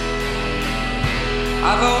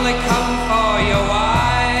 I've only come for your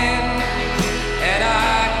wine, and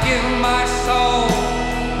I give my soul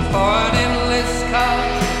for an endless cup.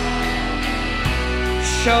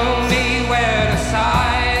 Show me where to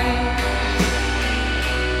sign.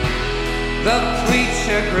 The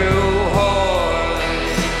preacher grew hoarse,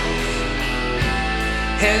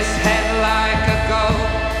 his head like a goat.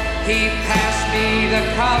 He passed me the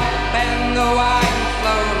cup, and the wine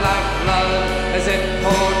flowed like blood as it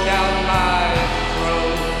poured down my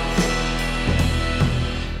throat.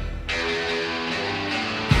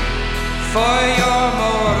 For your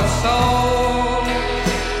mortal soul,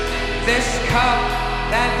 this cup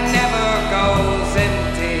that never goes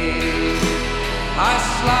empty. I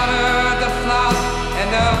slaughtered the flock, and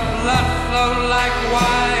the blood flowed like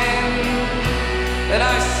wine. Then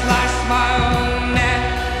I sliced my own neck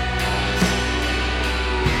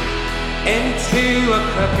into a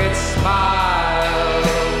crooked smile.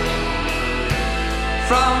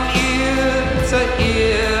 From ear to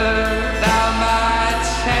ear, down my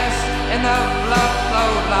chest, and the blood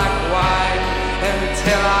flowed like wine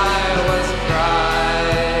until I was dry.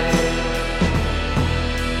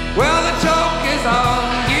 Well, the joke is on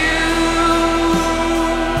you.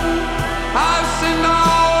 I've sinned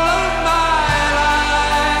all of my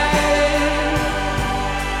life.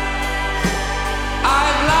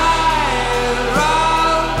 I've lied,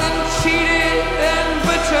 robbed, and cheated, and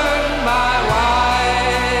butchered my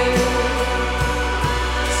wife.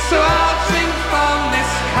 So I'll drink from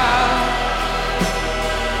this cup,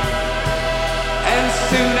 and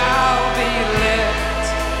soon I'll be lit.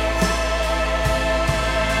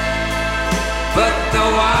 But the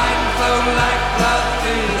wine flowed like blood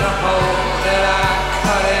through the hole that I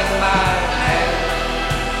cut in my neck.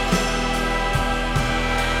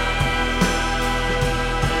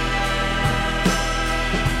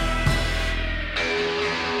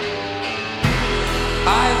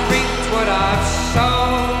 I've reaped what I've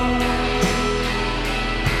sown,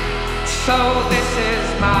 so this is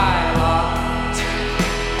my lot,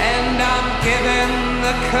 and I'm given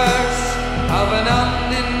the curse of an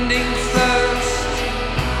unending thirst,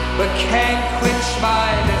 but can't quench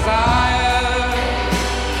my desire.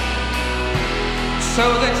 So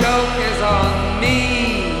the joke is on me.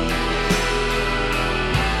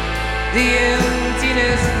 The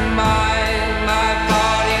emptiness mine, my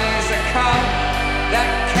body is a cup that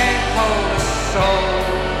can't hold a soul,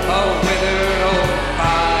 a withered old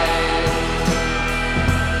fire.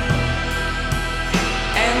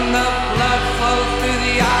 And the blood flows through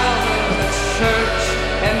the aisles of the church,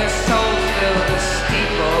 and the souls fill the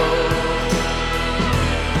steeple.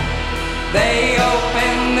 They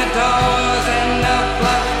open the doors, and the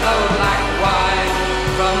blood flowed like wine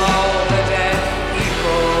from all the dead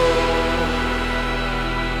people.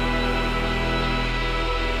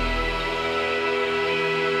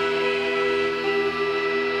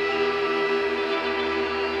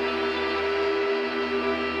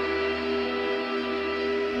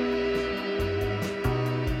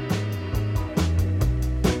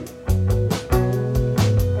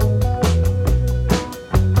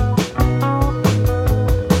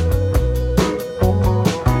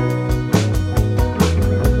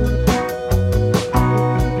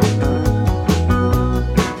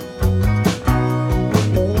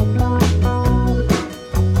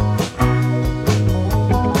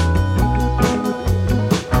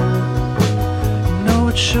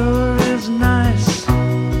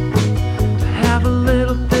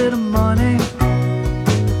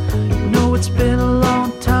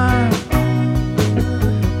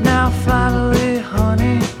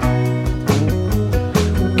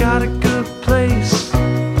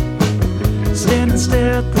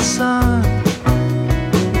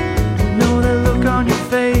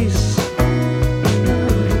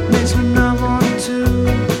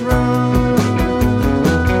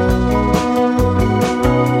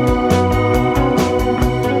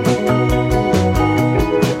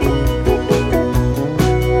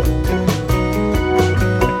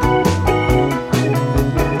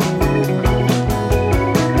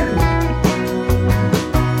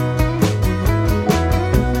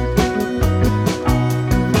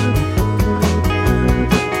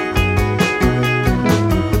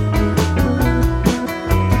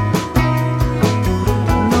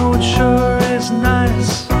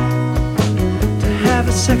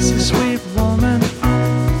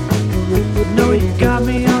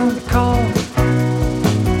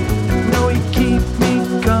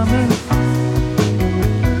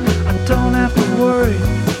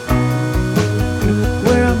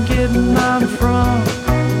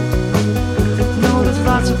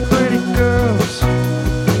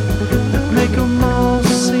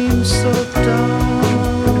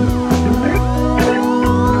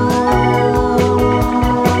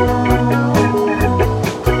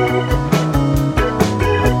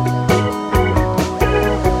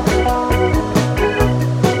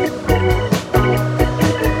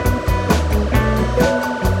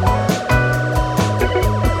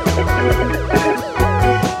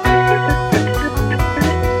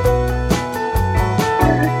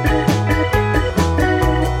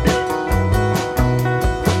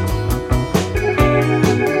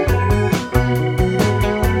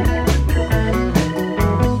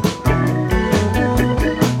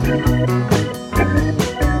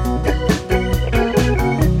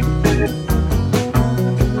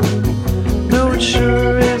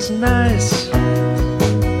 nice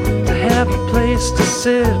to have a place to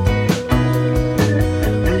sit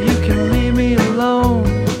where you can leave me alone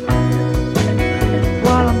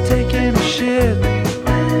while I'm taking a shit.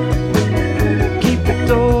 Keep the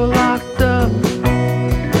door locked up,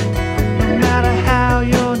 no matter how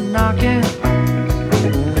you're knocking.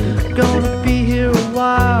 Gonna be here a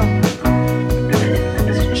while,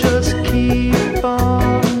 so just keep on.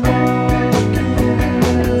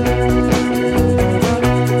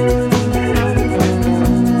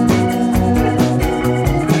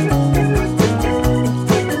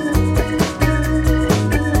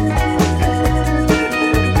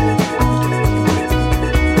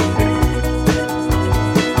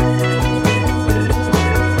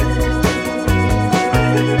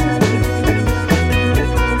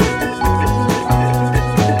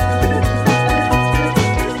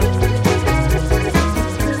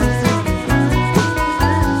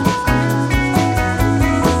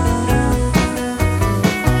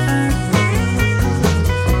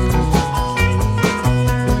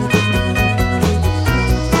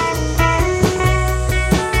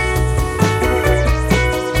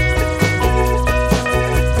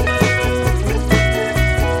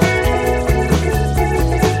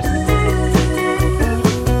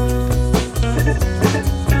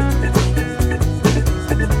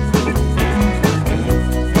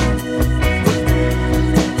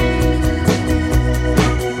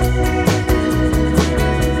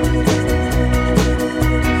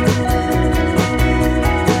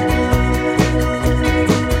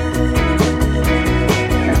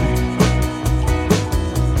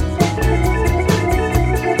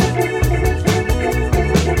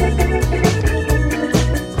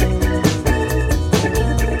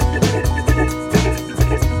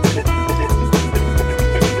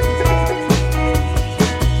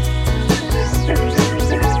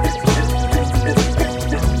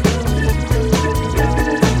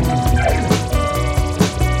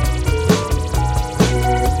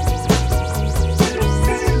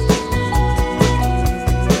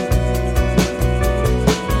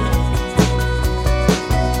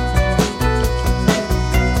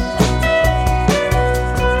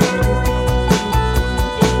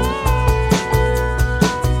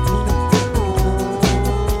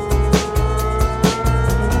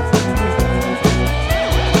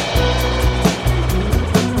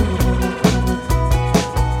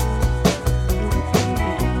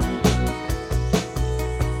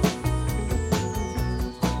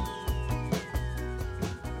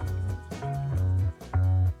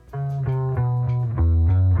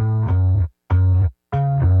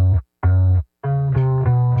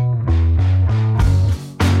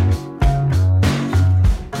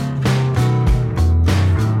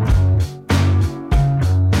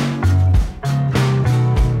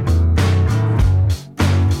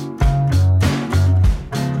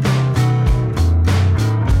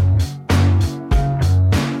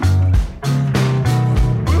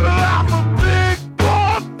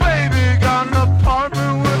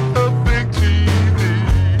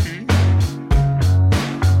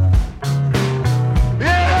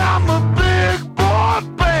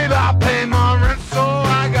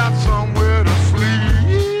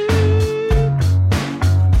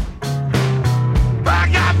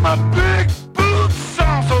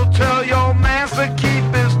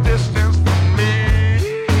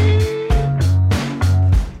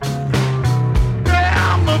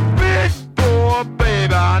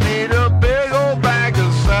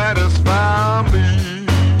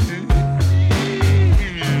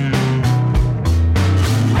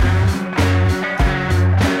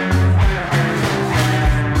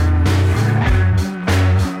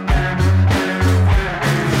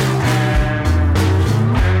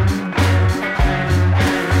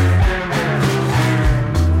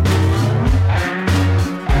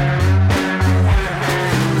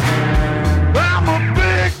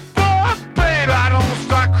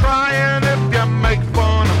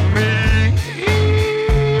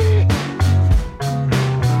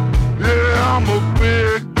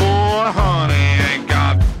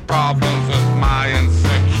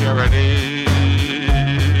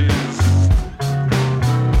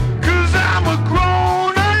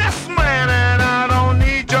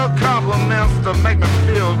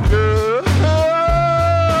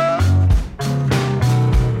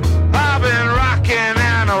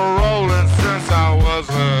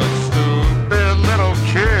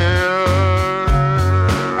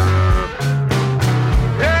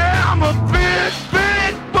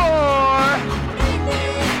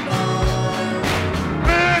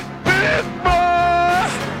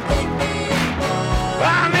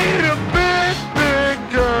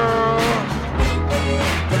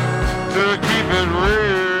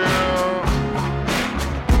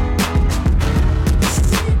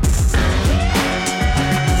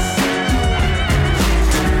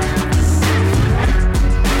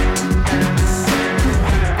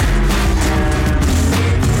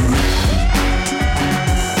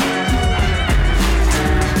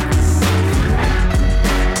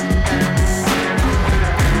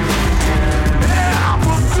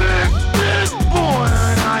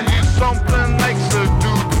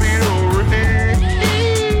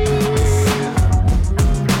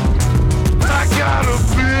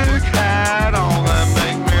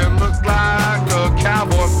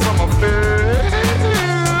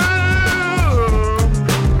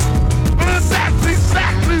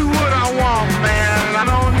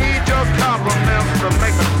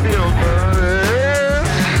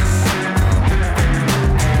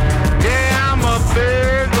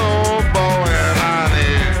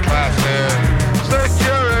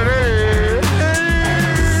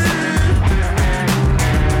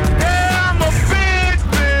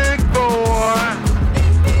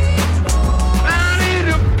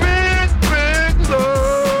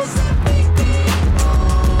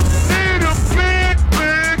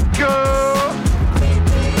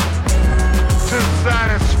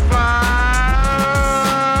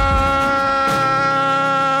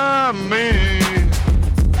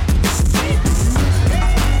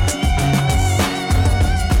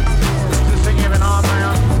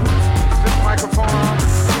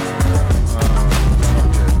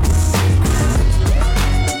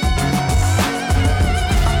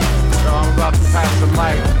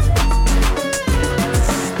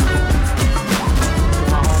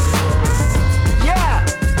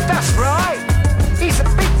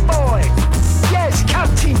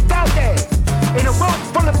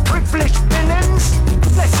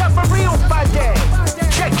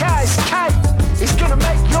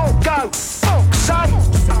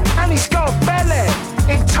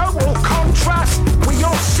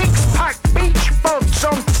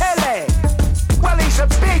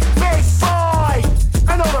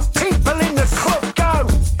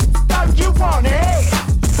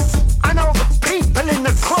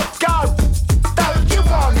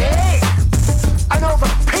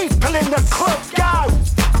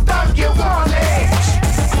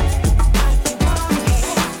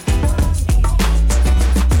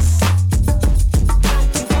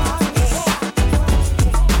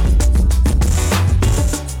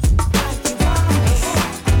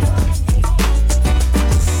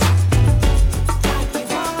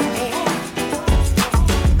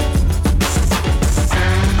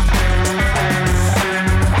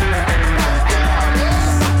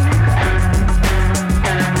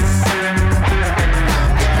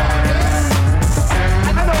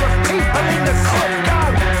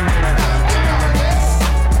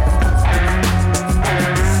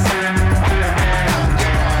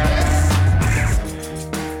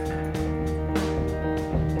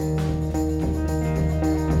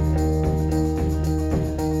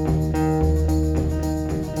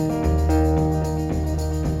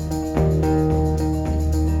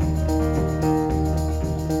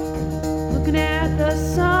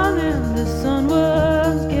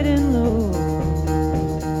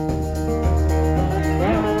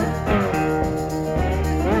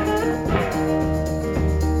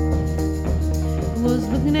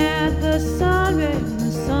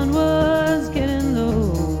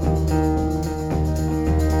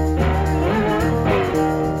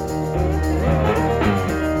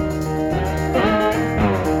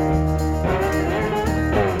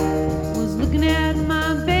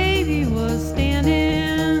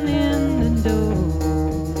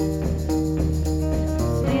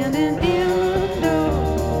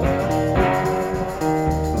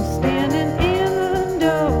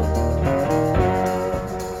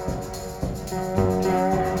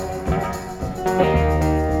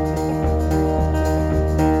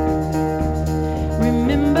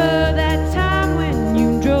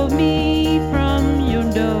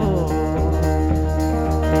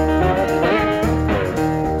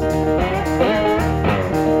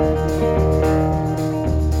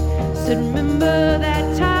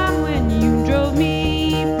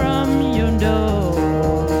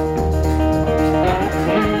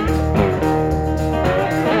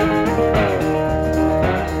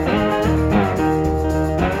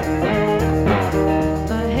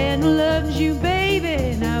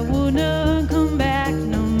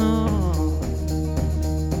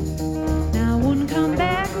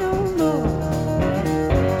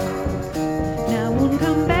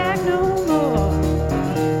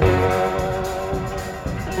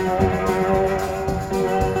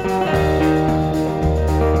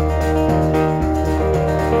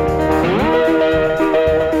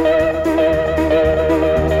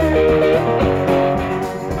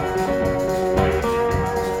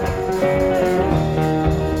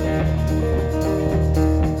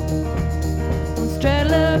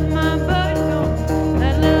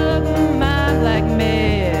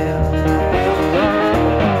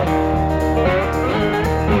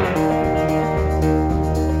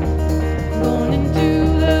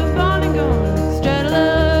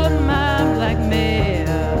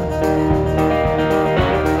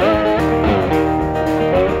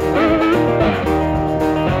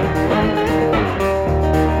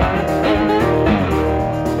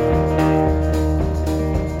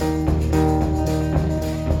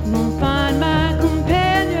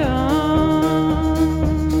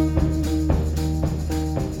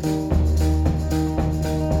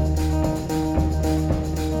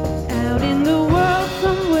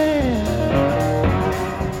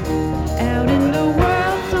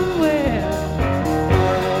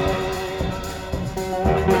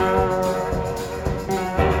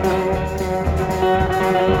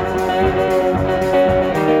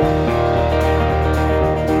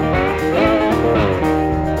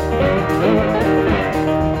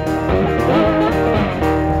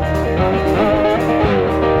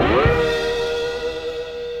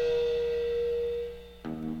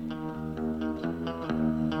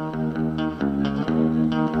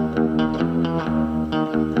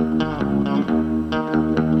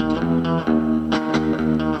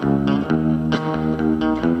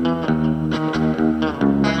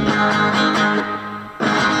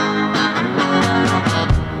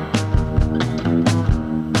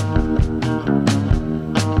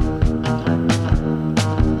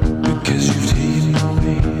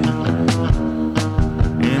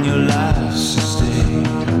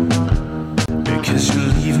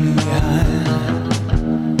 feeling behind,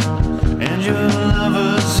 and your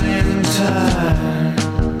lover's inside.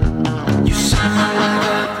 You sound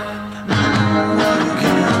like one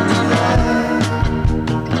can do that.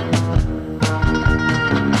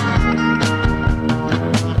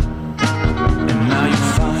 And now you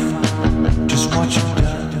find just what you've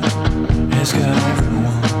done has got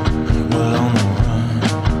everyone well on the run.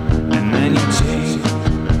 And then you take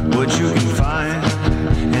what you can find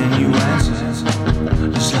and you answer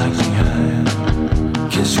just like behind.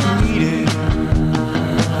 'Cause you need it,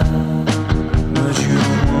 but you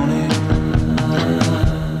don't want it.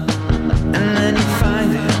 And then you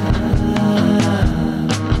find it.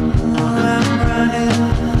 I'm running.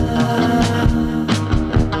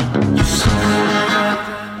 You sound like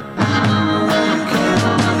one can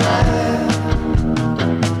do that.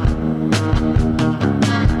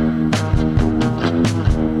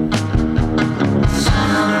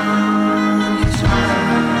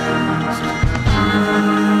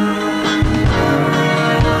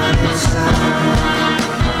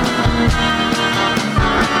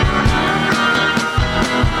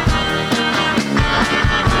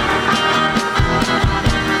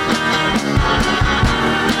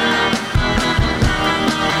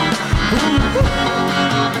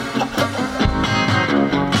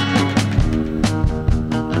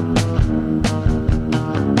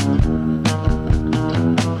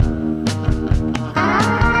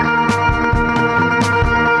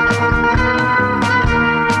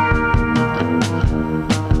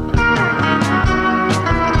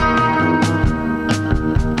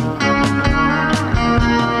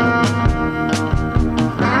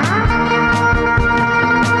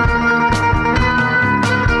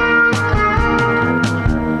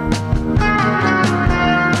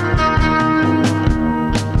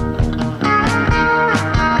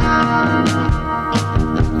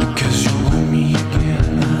 Because you're with me again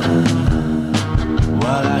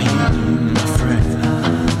while I hear you, my friend.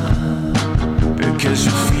 Because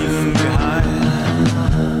you're feeling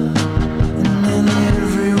behind, and then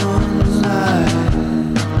everyone's light.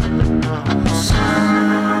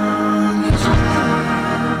 Song is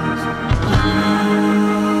right.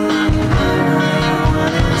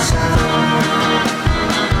 Everyone inside.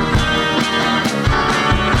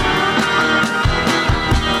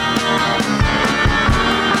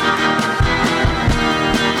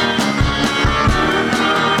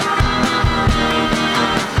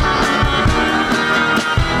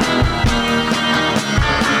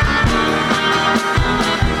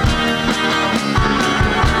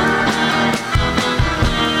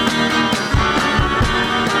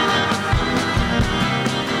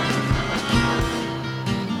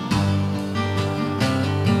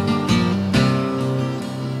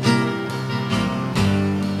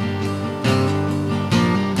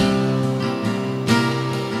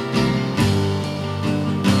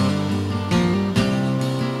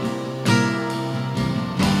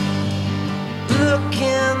 Look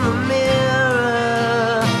in the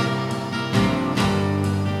mirror,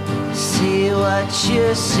 see what you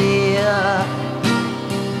see.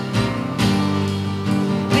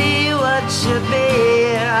 Be what you be.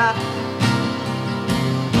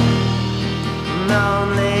 And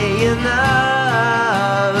only you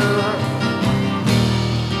know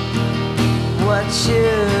what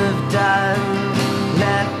you've done.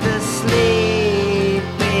 Let the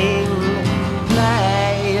sleeping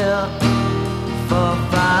play for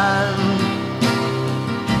fun.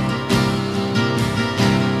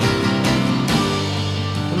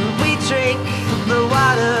 We drink the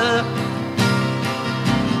water,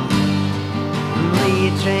 we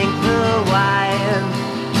drink the wine.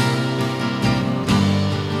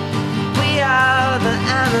 We are the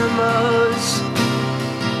animals,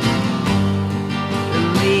 and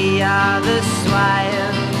we are the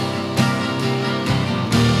swine.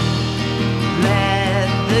 Let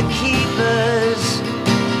the keepers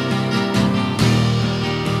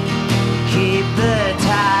keep the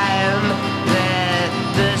time. Let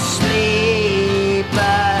the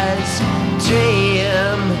sleepers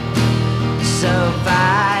dream so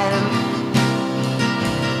fine.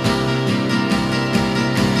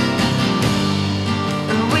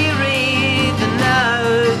 And we read the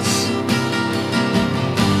notes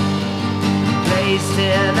placed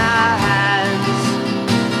in our hands,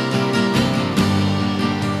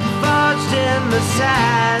 forged in the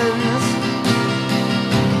sands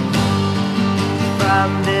from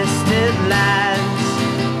distant lands.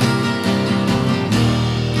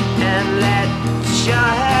 And let your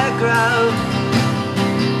hair grow,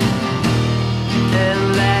 and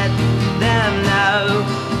let them know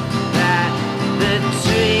that the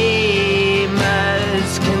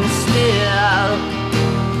dreamers can still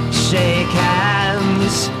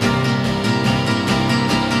days.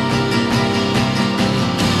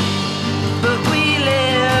 But we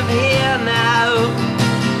live here now,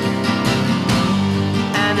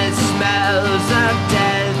 and it smells of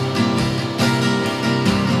death,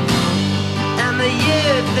 and the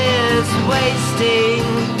youth is wasting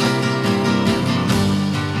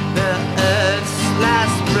the earth's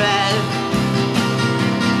last breath.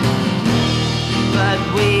 But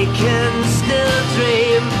we can still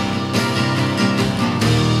dream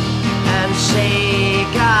and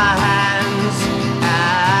shake our hands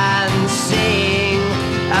and sing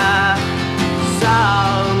a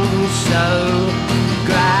song so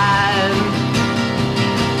grand.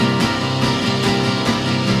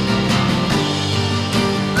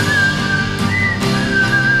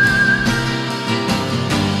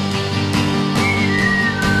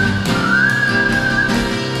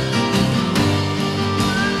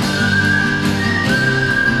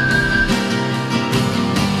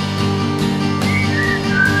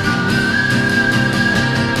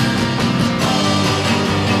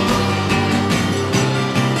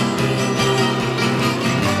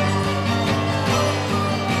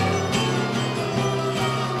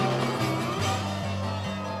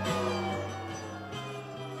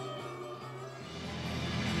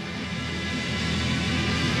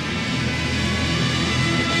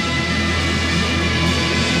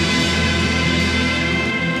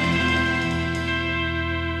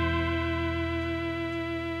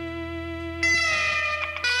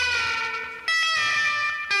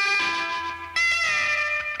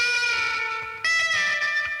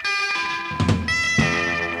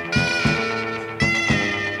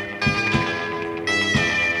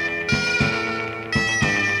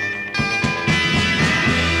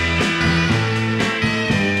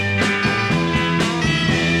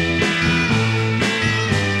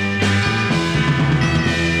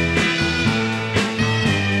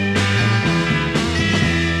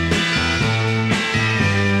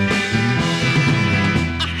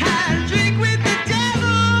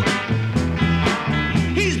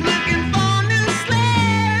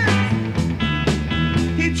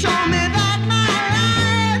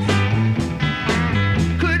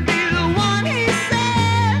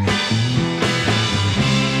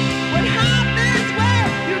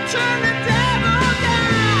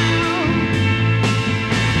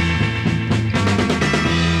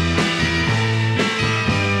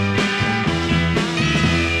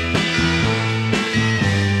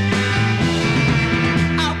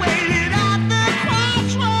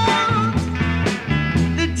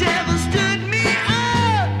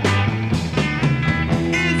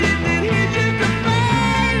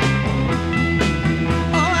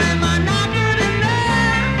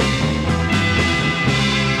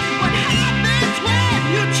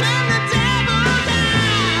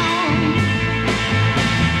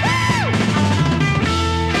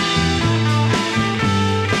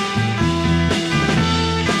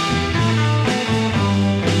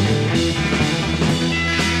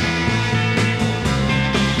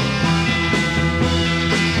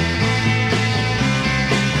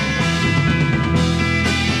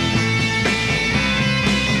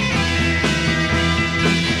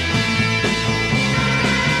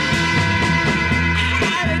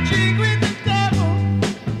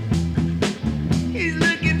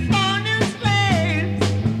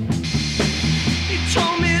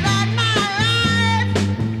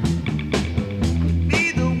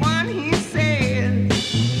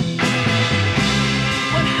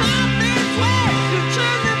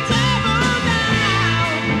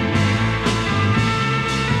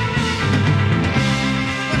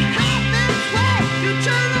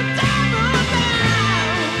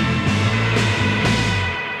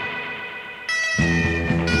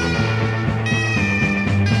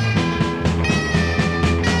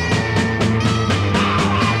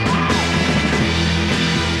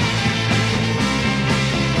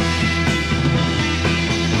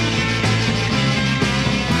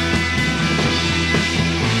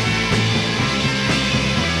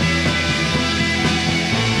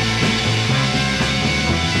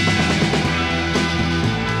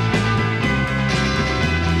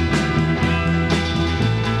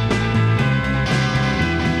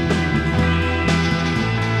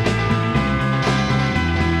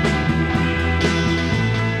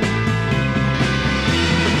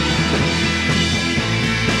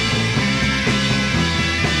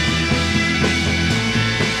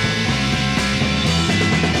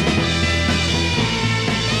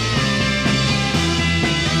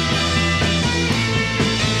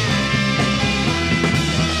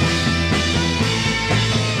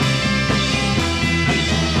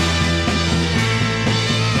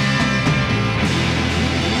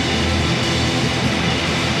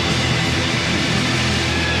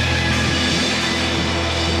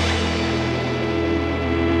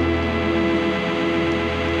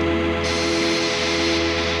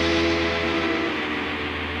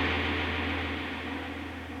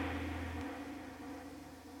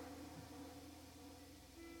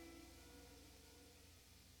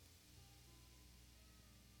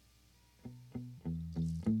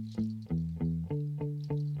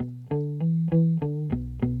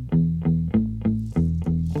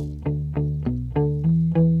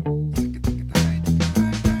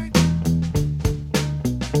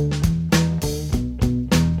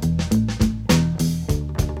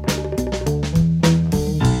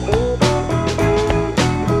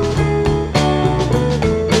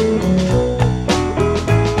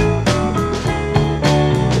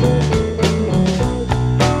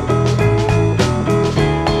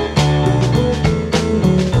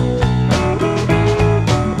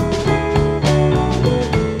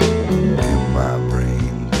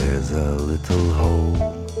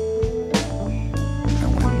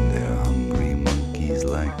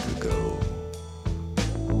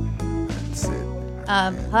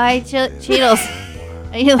 Hi, Cheetles.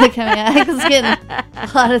 You look at me. I was getting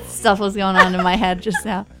a lot of stuff was going on in my head just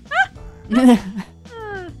now.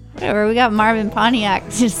 Whatever. We got Marvin Pontiac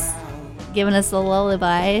just giving us a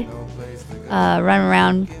lullaby. Run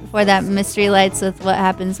around before that, Mystery Lights with What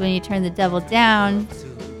Happens When You Turn the Devil Down.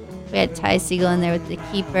 We had Ty Segall in there with The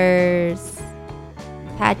Keepers.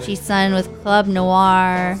 Apache Sun with Club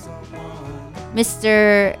Noir.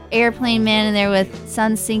 Mr. Airplane Man in there with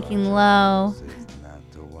Sun Sinking Low.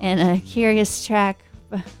 And a curious track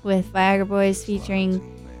with Viagra Boys featuring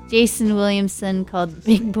Jason Williamson called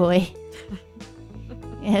Big Boy.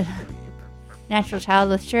 And Natural Child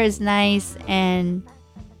with Sure Is Nice. And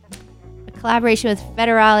a collaboration with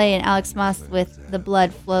Federale and Alex Moss with The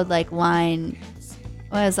Blood Flowed Like Wine.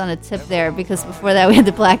 Well, I was on a tip there because before that we had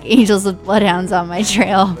the Black Angels with Bloodhounds on my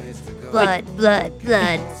trail. Blood.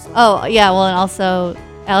 Oh, yeah, well, and also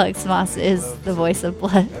Alex Moss is the voice of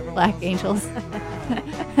Black Angels.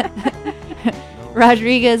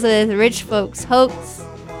 Rodriguez with Rich Folks Hoax.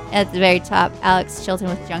 At the very top, Alex Chilton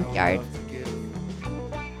with Junkyard.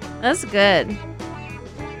 That's good.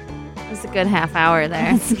 That's a good half hour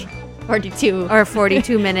there. 42. Or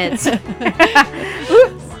 42 minutes. Yeah,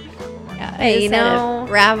 Hey, you know,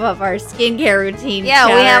 wrap up our skincare routine. yeah,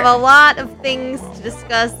 we chatter. have a lot of things to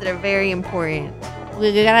discuss that are very important.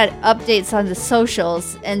 We got updates on the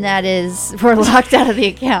socials, and that is we're locked out of the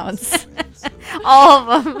accounts. All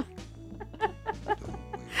of them.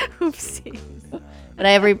 Oopsie. But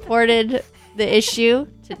I have reported the issue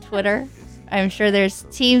to Twitter. I'm sure there's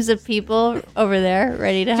teams of people over there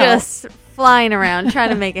ready to help. Just flying around trying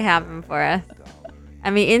to make it happen for us. I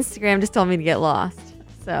mean, Instagram just told me to get lost.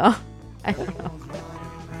 So, I don't know.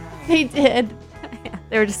 They did.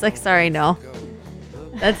 They were just like, sorry, no.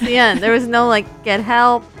 That's the end. There was no, like, get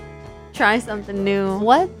help, try something new.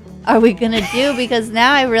 What are we going to do? Because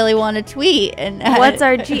now I really want to tweet. And What's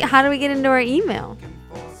our how do we get into our email?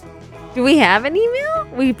 Do we have an email?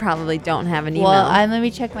 We probably don't have an email. Well, let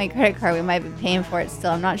me check my credit card. We might be paying for it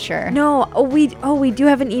still. I'm not sure. No, we do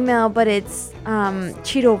have an email, but it's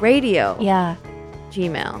Cheetle Radio. Yeah.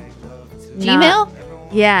 Gmail. Gmail?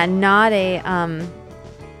 Yeah, not a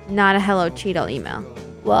Hello Cheetle email.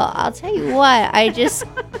 Well, I'll tell you what. I think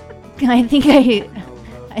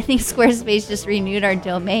Squarespace just renewed our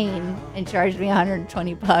domain and charged me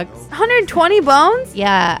 $120. 120 bones?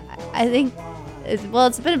 Yeah, I think. It's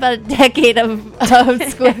been about a decade of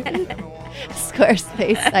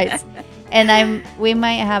Squarespace sites, and we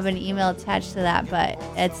might have an email attached to that, but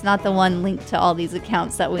it's not the one linked to all these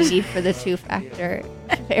accounts that we need for the two-factor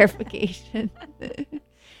verification.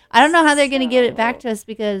 I don't know how they're going to get it back to us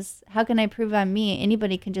because how can I prove I'm me?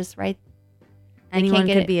 Anybody can just write. Anyone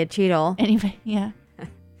could be a Cheetle. Anybody, yeah.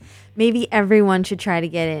 Maybe everyone should try to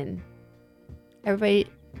get in. Everybody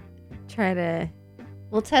try to.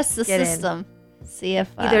 We'll test the system. In. See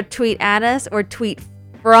if either tweet at us or tweet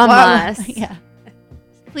from us. Yeah.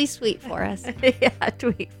 Please tweet for us. Yeah,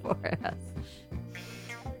 tweet for us.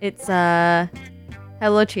 It's Hello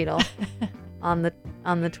Cheetle on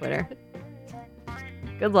the Twitter.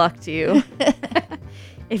 Good luck to you.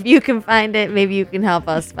 If you can find it, maybe you can help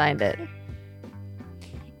us find it.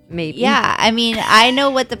 Maybe. Yeah, I mean, I know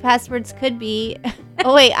what the passwords could be.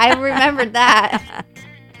 Oh wait, I remembered that.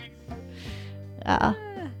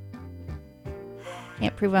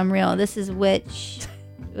 Can't prove I'm real. This is Witch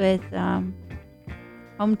with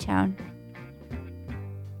Hometown.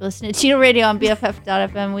 Listen to Cheetle Radio on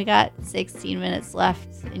BFF.fm. We got 16 minutes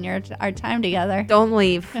left in our time together. Don't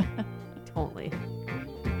leave. Don't leave.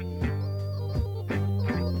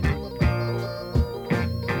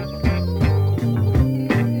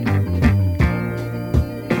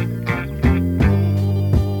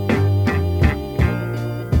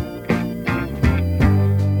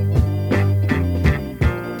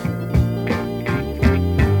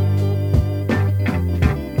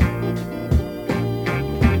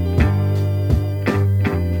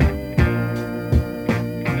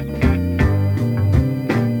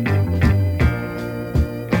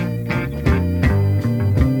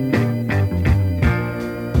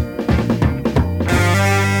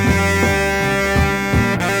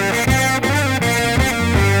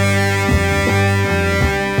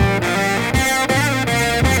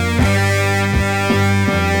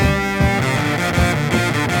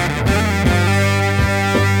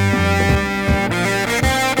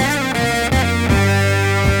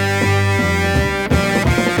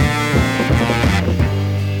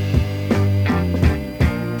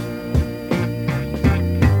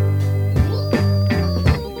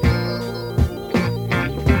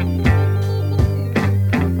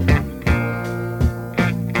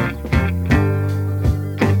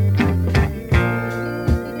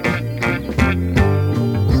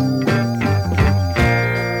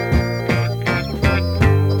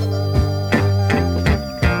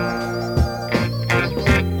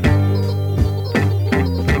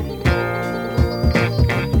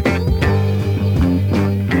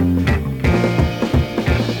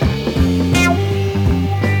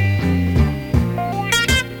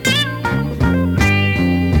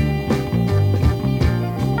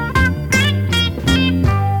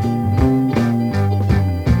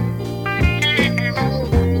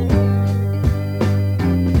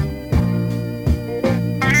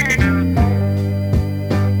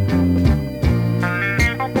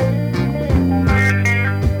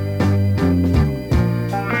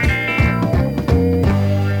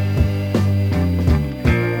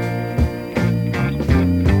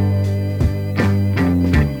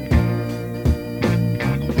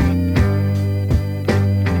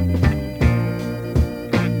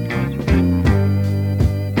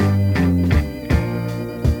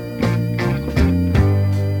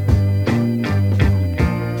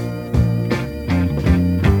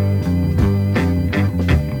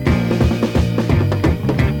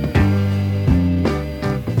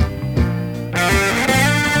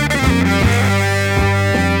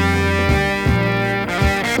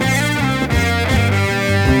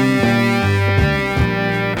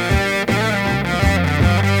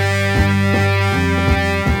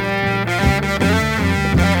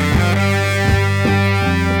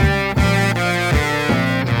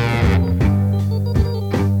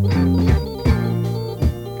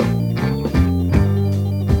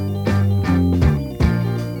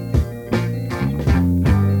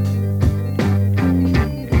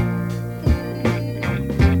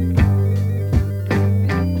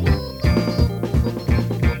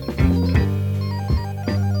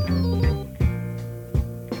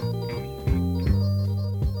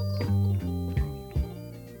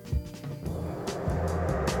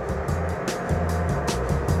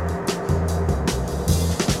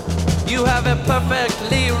 have a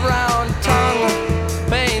perfectly round tongue,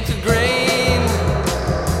 painted green,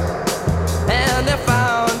 and a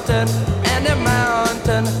fountain, and a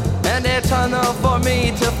mountain, and a tunnel for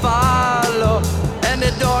me to follow, and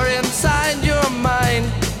a door inside your mind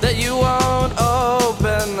that you won't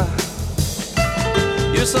open.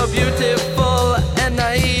 You're so beautiful and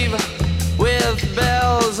naive with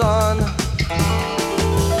bells on.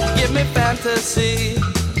 Give me fantasy,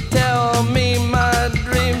 tell me my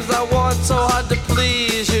dreams. I want so hard to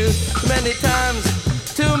please you. Many times,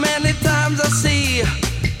 too many times I see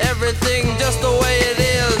everything just the way it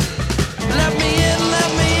is. Let me in,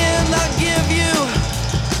 I'll give you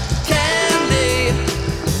candy.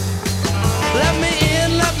 Let me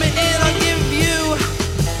in, I'll give you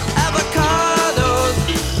avocados.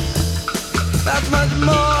 That's much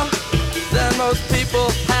more than most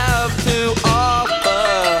people have to offer.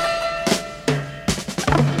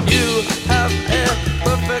 You have a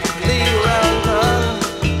perfectly round tongue,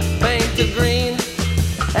 painted green,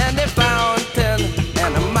 and a fountain,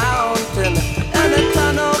 and a mountain, and a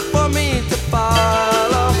tunnel for me to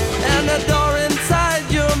follow, and a door inside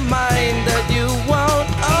your mind that you won't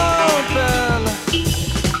open.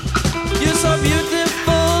 You're so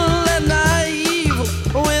beautiful and naive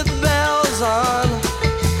with bells on.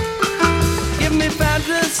 Give me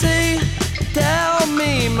fantasy, tell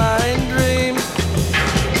me my dream.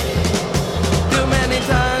 Too many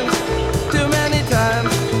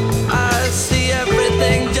times, I see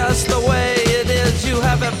everything just the way it is. You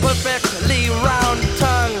have a perfectly round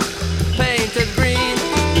tongue, painted green,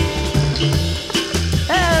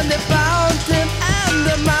 and a fountain, and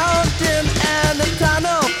a mountain, and a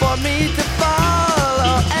tunnel for me to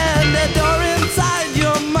follow, and a door inside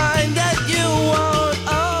your mind that you won't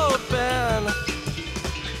open.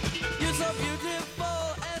 You're so beautiful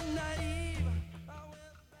and naive.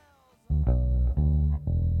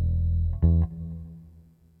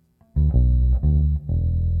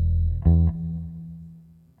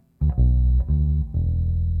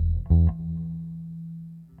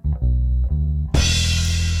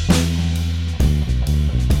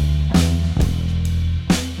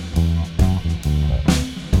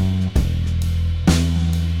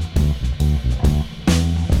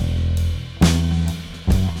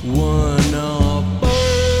 One above,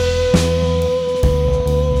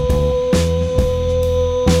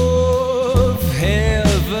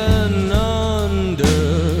 heaven under,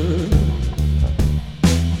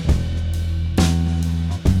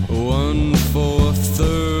 one for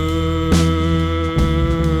thirst,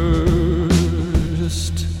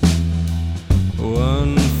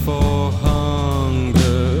 one for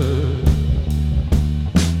hunger.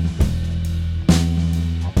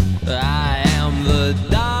 I am the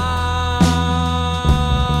dark,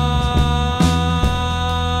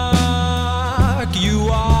 you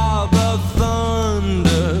are the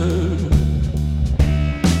thunder.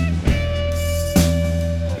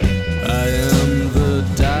 I am the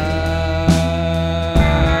doubt,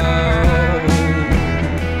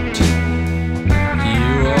 you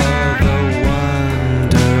are the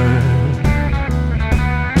wonder.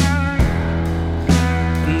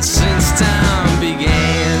 And since time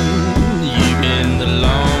began, you've been the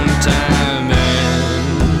long time man.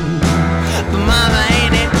 But mama,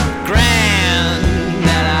 ain't it grand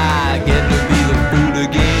that I get to be the fool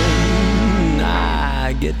again?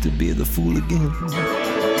 I get to be the fool again.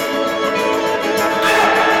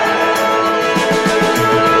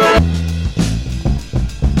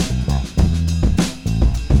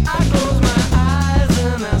 I close my eyes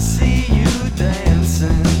and I see you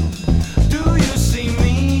dancing. Do you see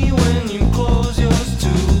me when you close yours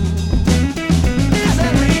too?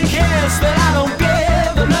 Send me a kiss that I don't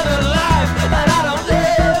give, another life that I don't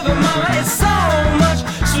live, and mama, it's so much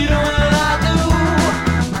sweeter when I do.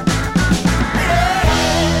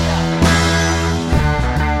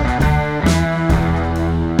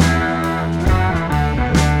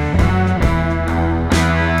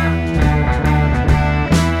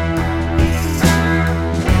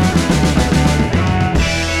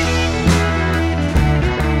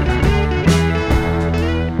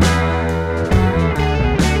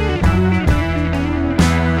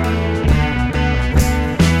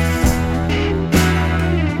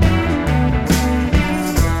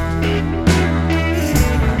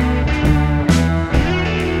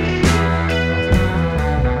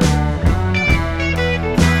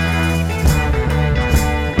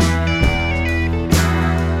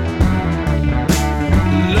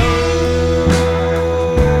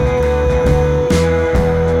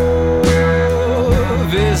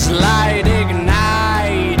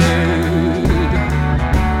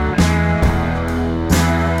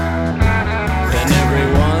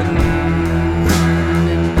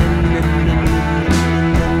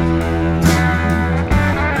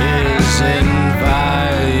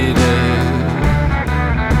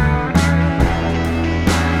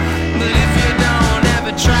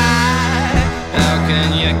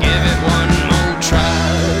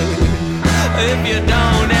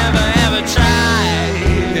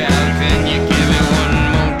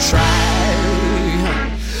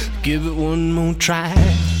 give it one more try.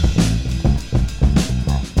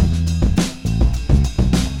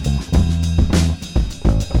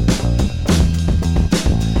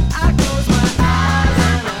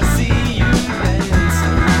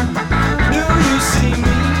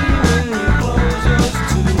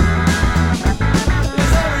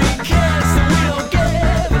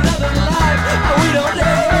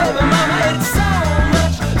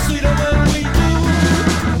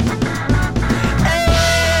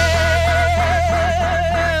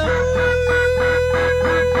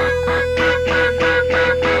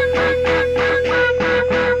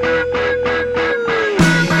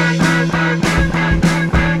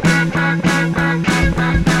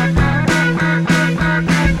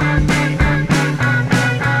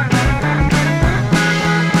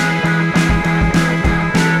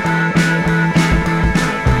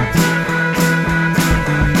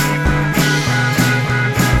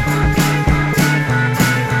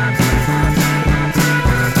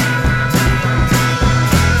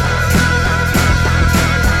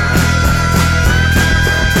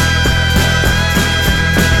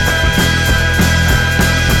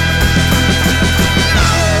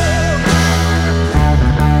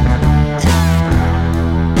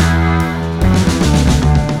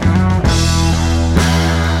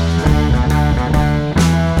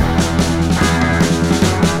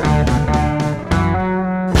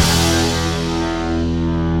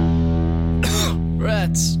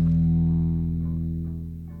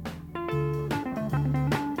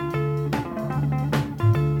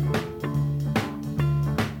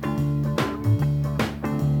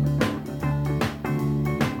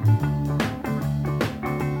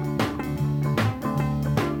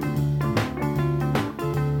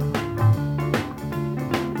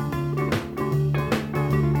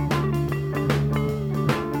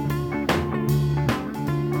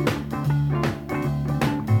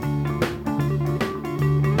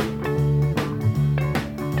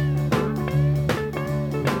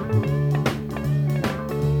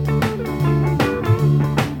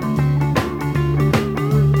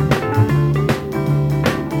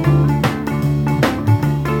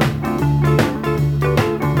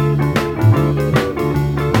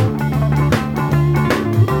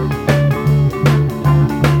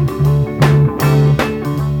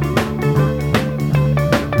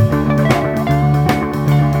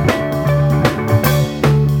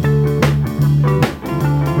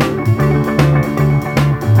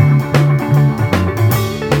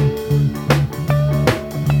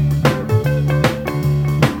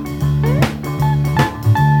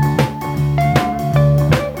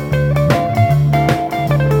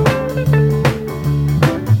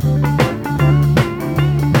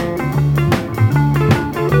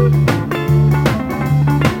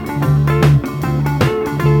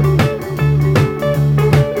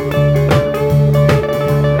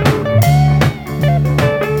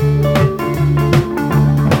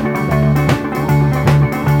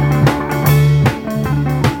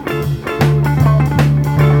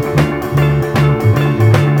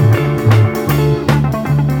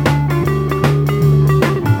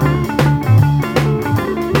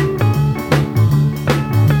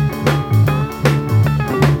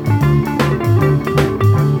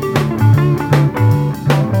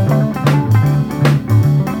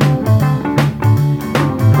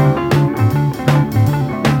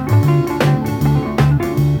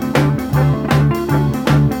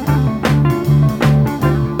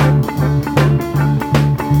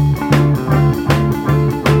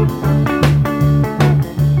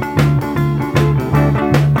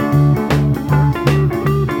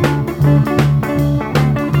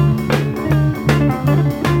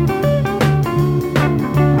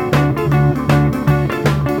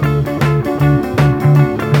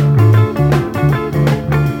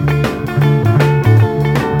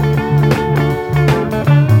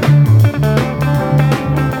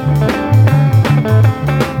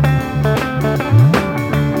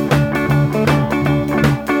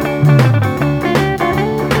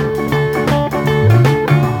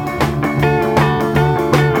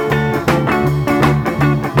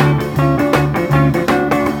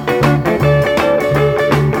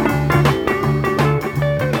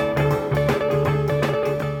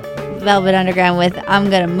 Velvet Underground with I'm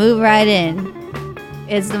Gonna Move Right In.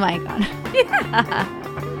 Is the mic on?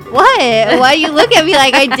 What? Why you look at me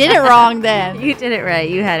like I did it wrong then? You did it right.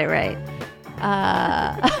 You had it right.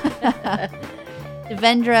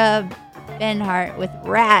 Devendra Benhart with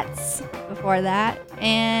Rats before that.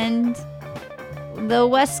 And the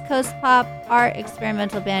West Coast Pop Art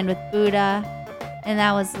Experimental Band with Buddha. And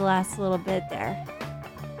that was the last little bit there.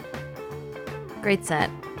 Great set.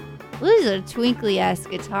 These are twinkly ass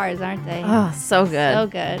guitars, aren't they? Oh, so good. So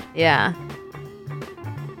good. Yeah.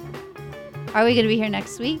 Are we gonna be here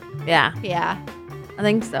next week? Yeah. Yeah. I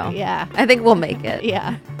think so. Yeah. I think we'll make it.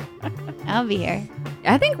 Yeah. I'll be here.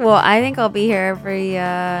 I think I'll be here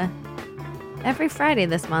every Friday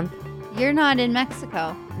this month. You're not in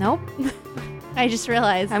Mexico. Nope. I just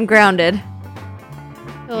realized. I'm grounded.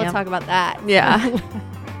 We'll talk about that. Yeah.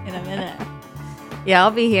 In a minute. Yeah,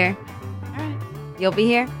 I'll be here. All right. You'll be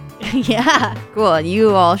here? Yeah. Cool.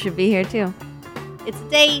 You all should be here too. It's a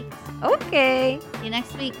date. Okay. See you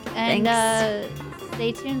next week. And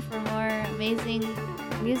stay tuned for more amazing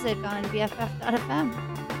music on BFF.fm.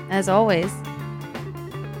 As always.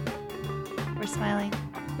 We're smiling.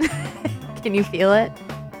 Can you feel it?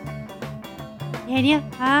 Can you?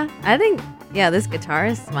 Huh? I think, this guitar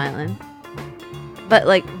is smiling. But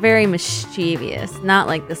like very mischievous. Not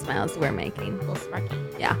like the smiles we're making. A little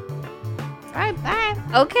smirky. Yeah. All right, bye.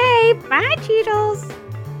 Okay. Bye, Cheetles.